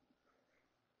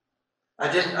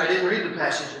 I didn't read the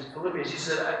passage in Philippians. He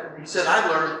said I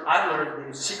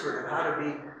learned the secret of how to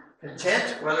be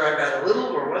content, whether I got a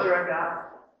little or whether I got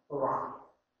a lot.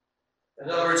 In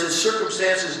other words, his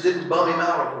circumstances didn't bum him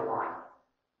out over a lot.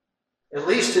 At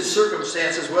least his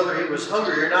circumstances, whether he was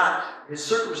hungry or not, his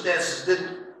circumstances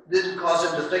didn't cause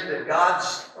him to think that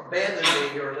God's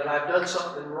abandoned me or that I've done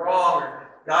something wrong or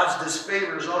God's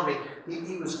disfavor is on me.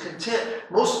 He was content.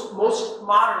 Most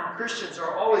modern Christians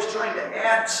are always trying to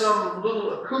add some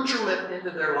little accoutrement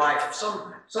into their life,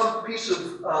 some piece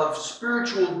of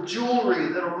spiritual jewelry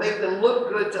that'll make them look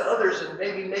good to others and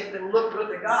maybe make them look good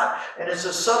to God. And it's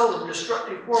a subtle and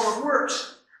destructive form of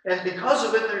works. And because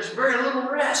of it, there's very little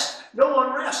rest. No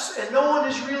one rests, and no one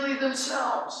is really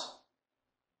themselves.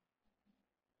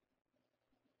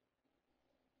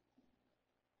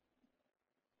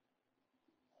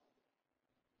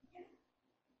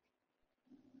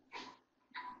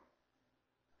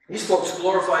 These folks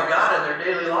glorified God in their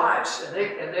daily lives,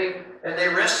 and they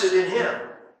rested in Him,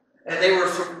 and they were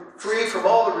free from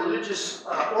all the religious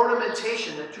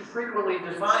ornamentation that too frequently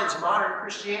defines modern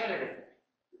Christianity.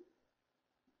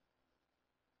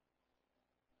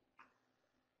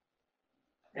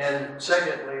 And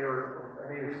secondly, or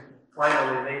maybe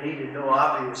finally, they needed no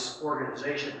obvious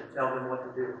organization to tell them what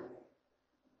to do.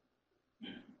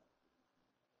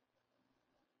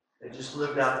 They just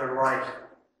lived out their life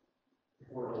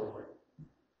before the Lord.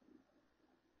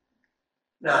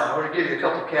 Now, I'm going to give you a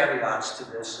couple caveats to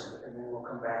this, and then we'll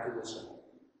come back to this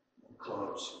and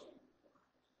close.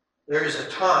 There is a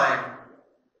time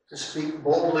to speak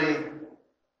boldly,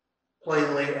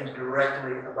 plainly, and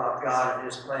directly about God and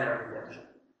His plan of redemption.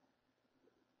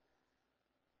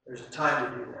 There's a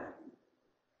time to do that.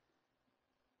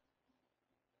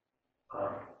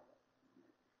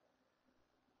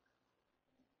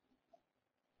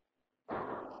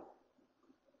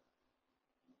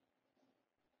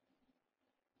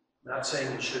 Not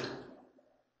saying you shouldn't.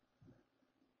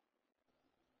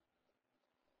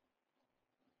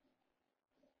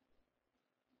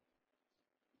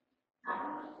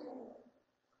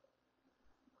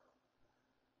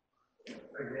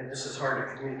 Again, this is hard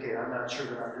to communicate. I'm not sure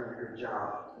that I'm doing a good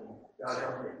job. God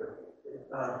help me.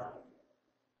 But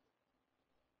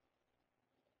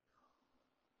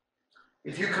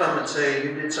if you come and say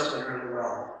you did something really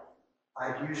well,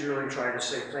 I usually try to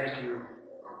say thank you.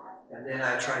 And then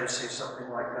I try to say something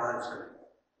like, God is good.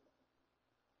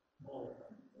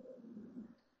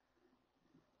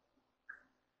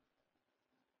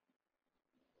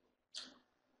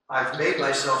 I've made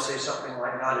myself say something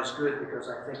like God is good because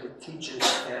I think it teaches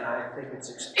and I think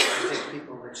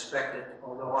people expect it,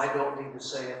 although I don't need to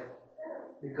say it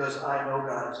because I know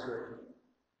God is good.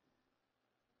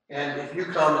 And if you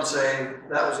come and say,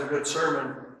 that was a good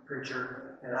sermon,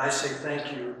 preacher, and I say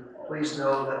thank you, please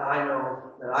know that I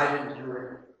didn't do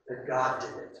it, that God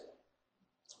did it.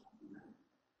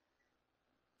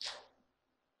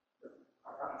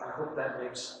 I hope that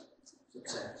makes some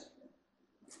sense.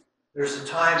 There's a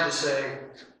time to say,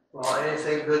 well,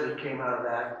 anything good that came out of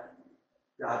that,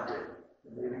 God did.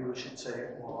 And maybe we should say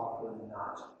it more often than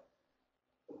not.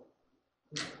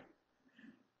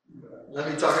 Let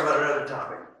me talk about another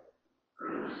topic.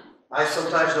 I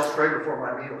sometimes don't pray before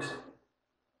my meals.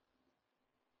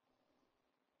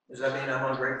 Does that mean I'm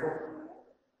ungrateful?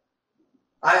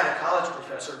 I had a college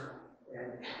professor,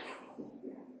 and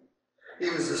he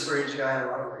was a strange guy in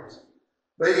a lot of ways.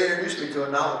 But he introduced me to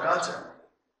a novel concept.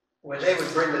 When they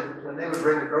would bring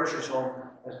the groceries home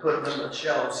and put them on the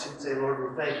shelves, he'd say, Lord,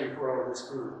 we thank you for all this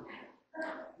food.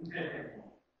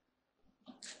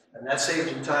 And that saved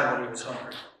him time when he was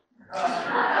hungry.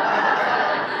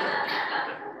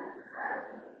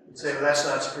 He'd say, well, that's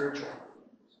not spiritual.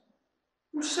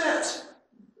 Who says?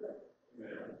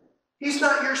 He's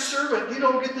not your servant. You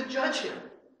don't get to judge him.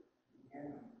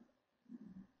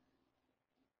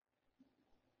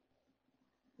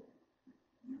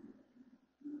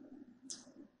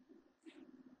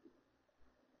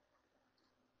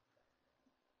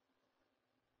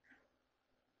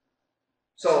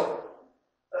 So,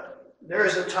 there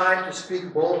is a time to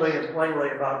speak boldly and plainly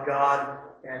about God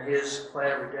and His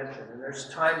plan of redemption. And there's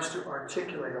times to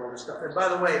articulate all this stuff. And by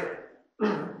the way,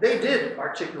 they did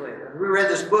articulate it. We read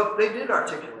this book, they did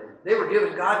articulate it. They were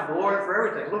giving God glory for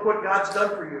everything. Look what God's done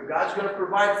for you. God's going to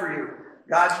provide for you.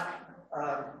 God,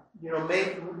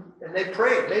 and they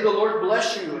prayed, may the Lord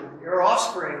bless you and your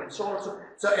offspring, and so on and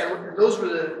so on. And those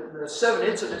were the 7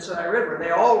 incidents that I read, where they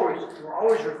were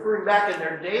always referring back in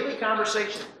their daily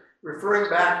conversation,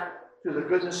 referring back to the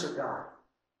goodness of God.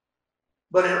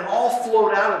 But it all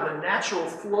flowed out of the natural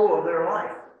flow of their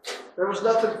life. There was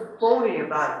nothing phony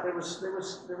about it. There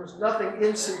was nothing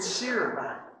insincere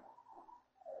about it.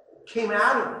 It came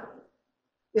out of it.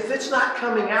 If it's not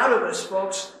coming out of us,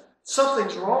 folks,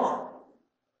 something's wrong.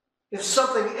 If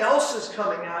something else is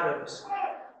coming out of us,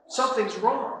 something's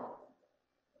wrong.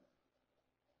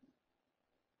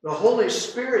 The Holy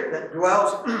Spirit that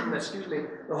dwells,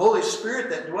 the Holy Spirit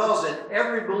that dwells in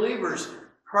every believer's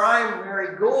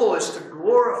primary goal is to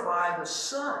glorify the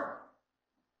Son.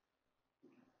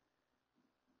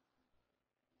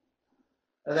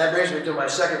 And that brings me to my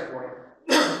second point.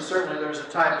 Certainly there's a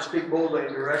time to speak boldly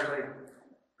and directly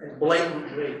and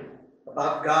blatantly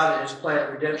about God and His plan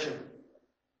of redemption.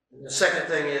 And the second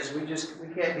thing is we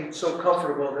can't be so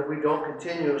comfortable that we don't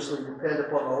continuously depend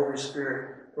upon the Holy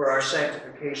Spirit for our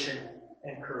sanctification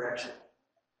and correction.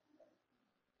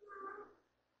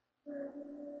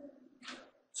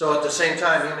 So at the same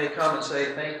time, you may come and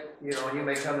say, you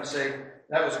may come and say,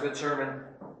 that was a good sermon,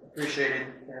 appreciate it,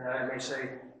 and I may say,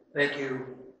 thank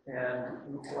you, and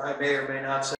I may or may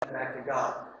not say it back to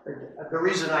God. The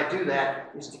reason I do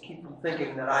that is to keep from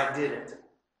thinking that I did it.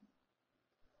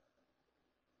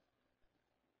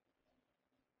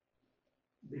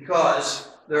 Because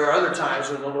there are other times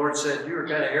when the Lord said, you were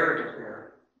kind of arrogant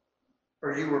there,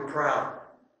 or you were proud.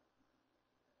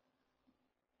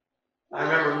 I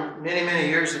remember many, many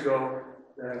years ago,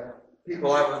 the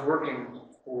people I was working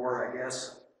for, I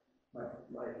guess,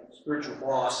 my spiritual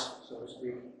boss, so to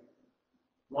speak,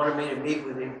 wanted me to meet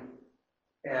with him.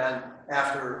 And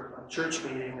after a church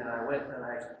meeting, and I went and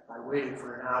I waited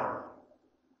for an hour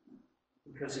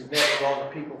because he met with all the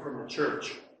people from the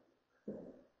church.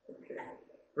 Okay.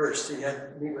 First, he had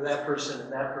to meet with that person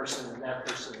and that person and that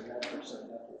person and that person and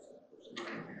that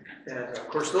person. And of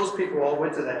course, those people all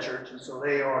went to that church, and so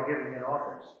they are giving an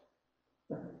offerings.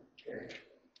 Okay.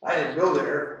 I didn't go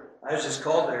there. I was just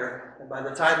called there, and by the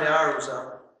time the hour was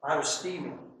up, I was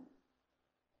steaming.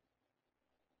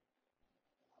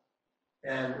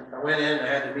 And I went in, I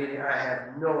had the meeting, I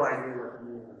had no idea what the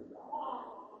meeting was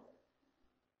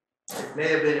about. It may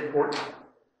have been important.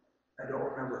 I don't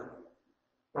remember.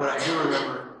 What I do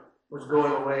remember was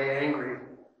going away angry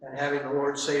and having the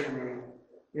Lord say to me,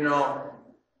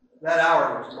 that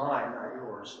hour was mine, not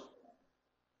yours.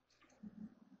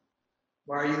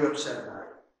 Why are you upset about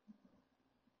it?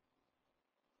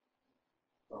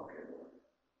 Okay, Lord.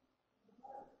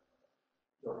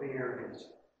 Don't be arrogant.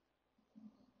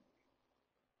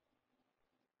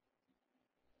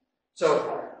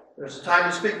 So, there's a time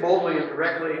to speak boldly and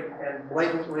directly and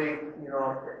blatantly,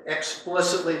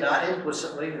 explicitly, not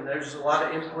implicitly, and there's a lot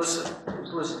of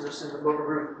implicitness in the Book of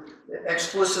Ruth,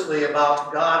 explicitly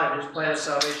about God and His plan of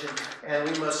salvation, and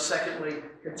we must secondly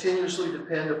continuously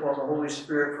depend upon the Holy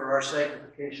Spirit for our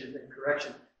sanctification and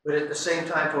correction. But at the same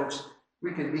time, folks,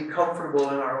 we can be comfortable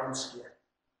in our own skin.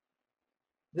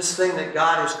 This thing that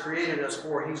God has created us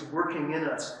for, He's working in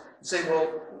us. You say, well,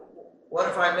 what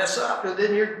if I mess up? And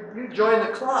then you join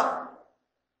the club.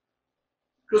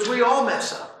 Because we all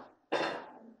mess up.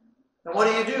 And what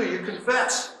do? You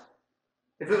confess.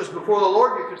 If it was before the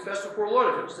Lord, you confess before the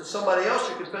Lord. If it was to somebody else,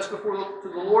 you confess to the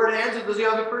Lord and to the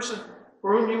other person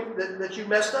for whom that you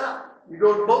messed up. You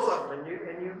go to both of them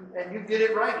and you get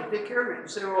it right. You take care of it. You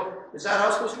say, well, is that how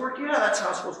it's supposed to work? Yeah, that's how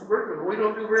it's supposed to work. But we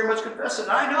don't do very much confessing.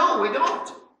 I know, we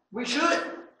don't. We should.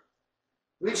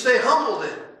 We'd stay humble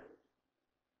then.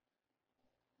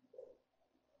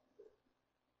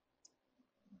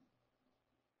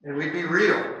 and we'd be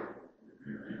real.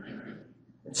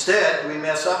 Instead, we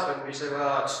mess up and we say,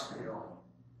 well, it's,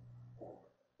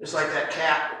 it's like that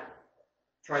cat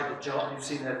tried to jump. You've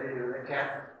seen that video. That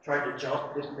cat tried to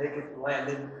jump, didn't make it,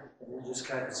 landed, and then just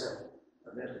kind of said,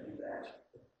 I meant to do that.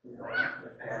 And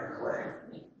patted the leg.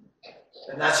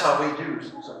 And that's how we do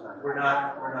sometimes. We're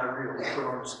not real. We put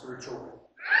on a spiritual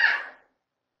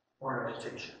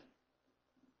ornamentation.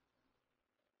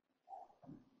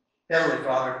 Heavenly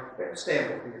Father,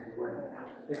 stand with me if you would.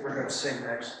 I think we're going to sing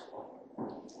next.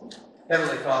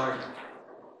 Heavenly Father,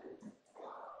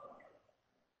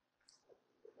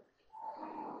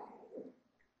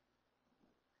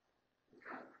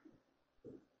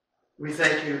 we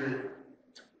thank you that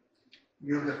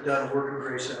you have done a work of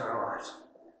grace in our lives.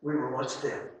 We were once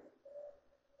dead.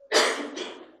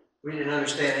 We didn't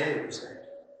understand any of these things.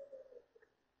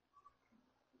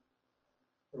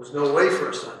 There was no way for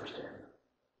us to understand them.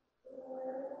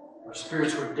 Our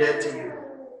spirits were dead to you.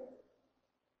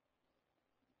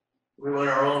 We went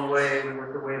our own way. We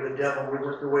went the way of the devil. We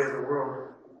went the way of the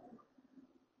world.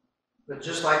 But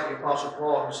just like the Apostle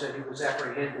Paul, who said he was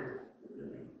apprehended,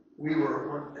 we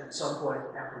were at some point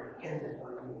apprehended by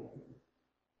you.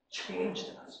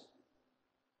 Changed us.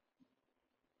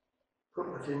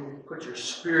 Put your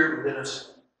spirit within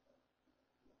us.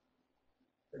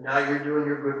 And now you're doing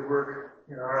your good work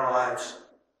in our lives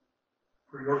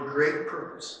for your great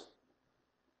purpose.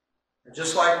 And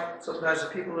just like sometimes the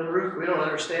people in Ruth, we don't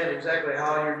understand exactly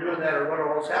how you're doing that or what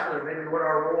all's happening, maybe what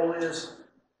our role is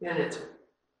in it.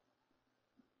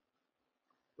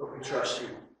 But we trust you.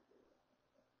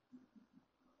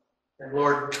 And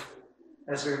Lord,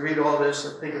 as we read all this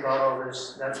and think about all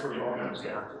this, that's where it all comes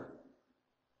down to.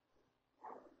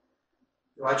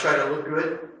 Do I try to look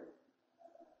good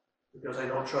because I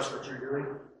don't trust what you're doing?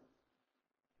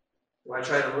 Do I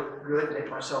try to look good, make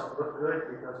myself look good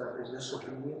because I'm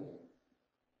disobedient?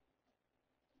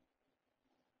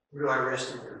 Or do I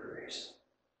rest in your grace?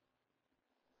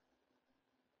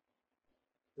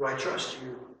 Do I trust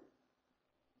you?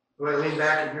 Do I lean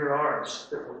back in your arms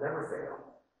that will never fail?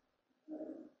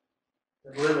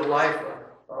 And live a life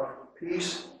of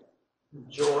peace and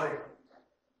joy,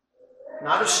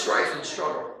 not of strife and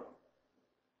struggle,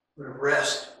 but of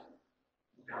rest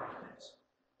and confidence.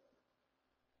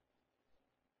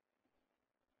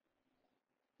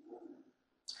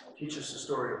 Teach us the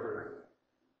story of Ruth.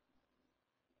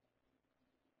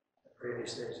 I pray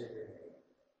these things in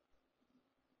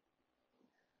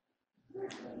your name.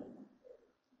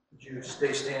 Would you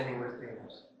stay standing with me?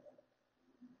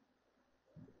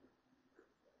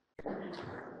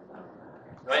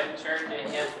 Go ahead and turn to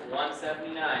hymn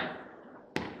 179.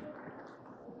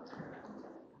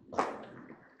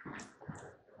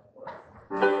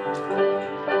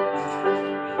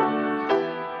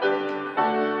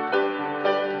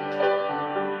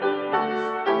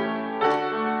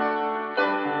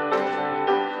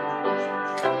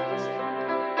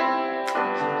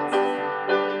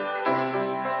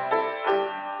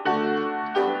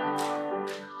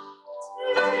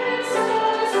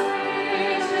 Jesus,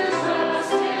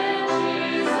 Jesus, in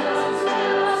Jesus.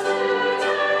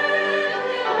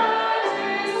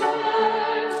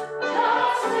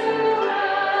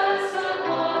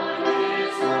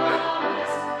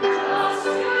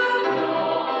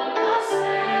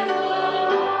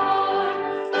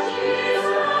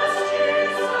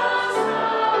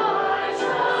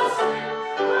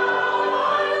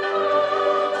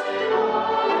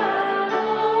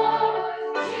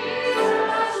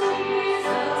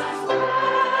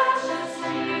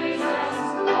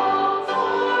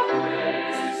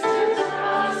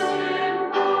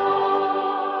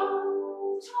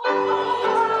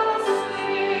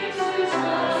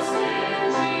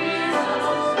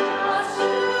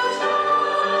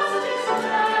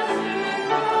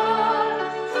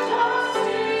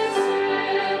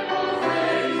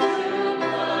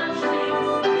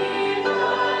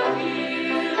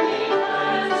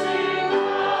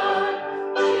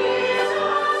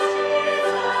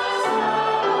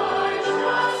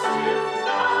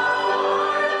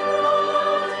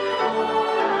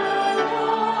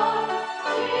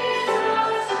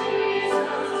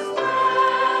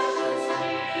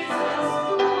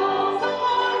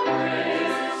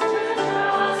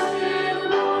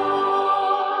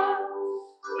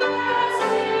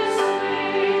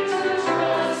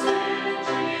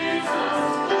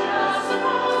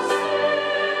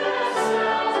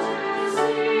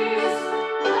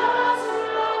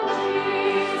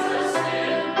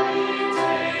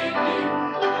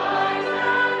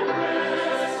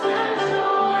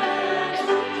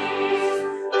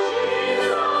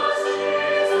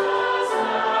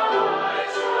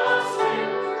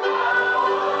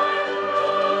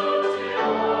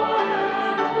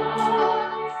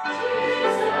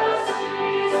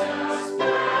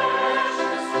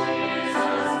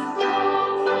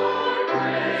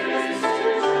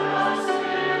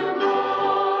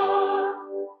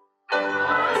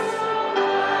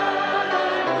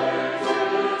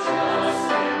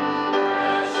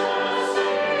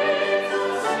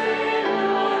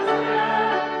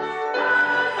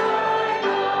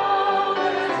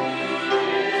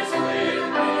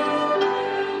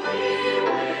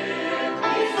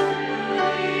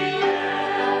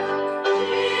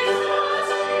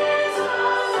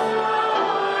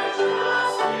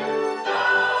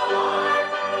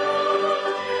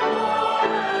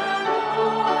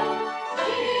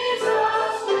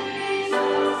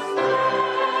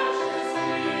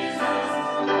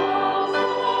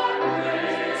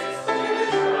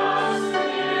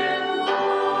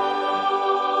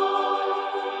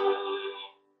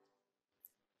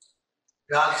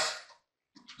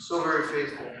 So very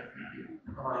faithful.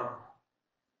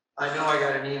 I know I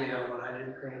got an email, but I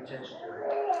didn't pay attention to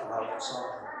it about the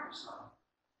song.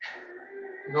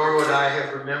 Nor would I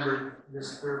have remembered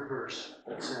this third verse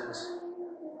that says,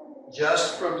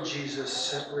 just from Jesus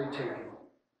simply taking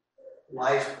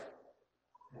life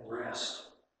and rest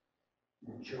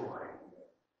and joy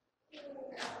and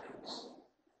peace.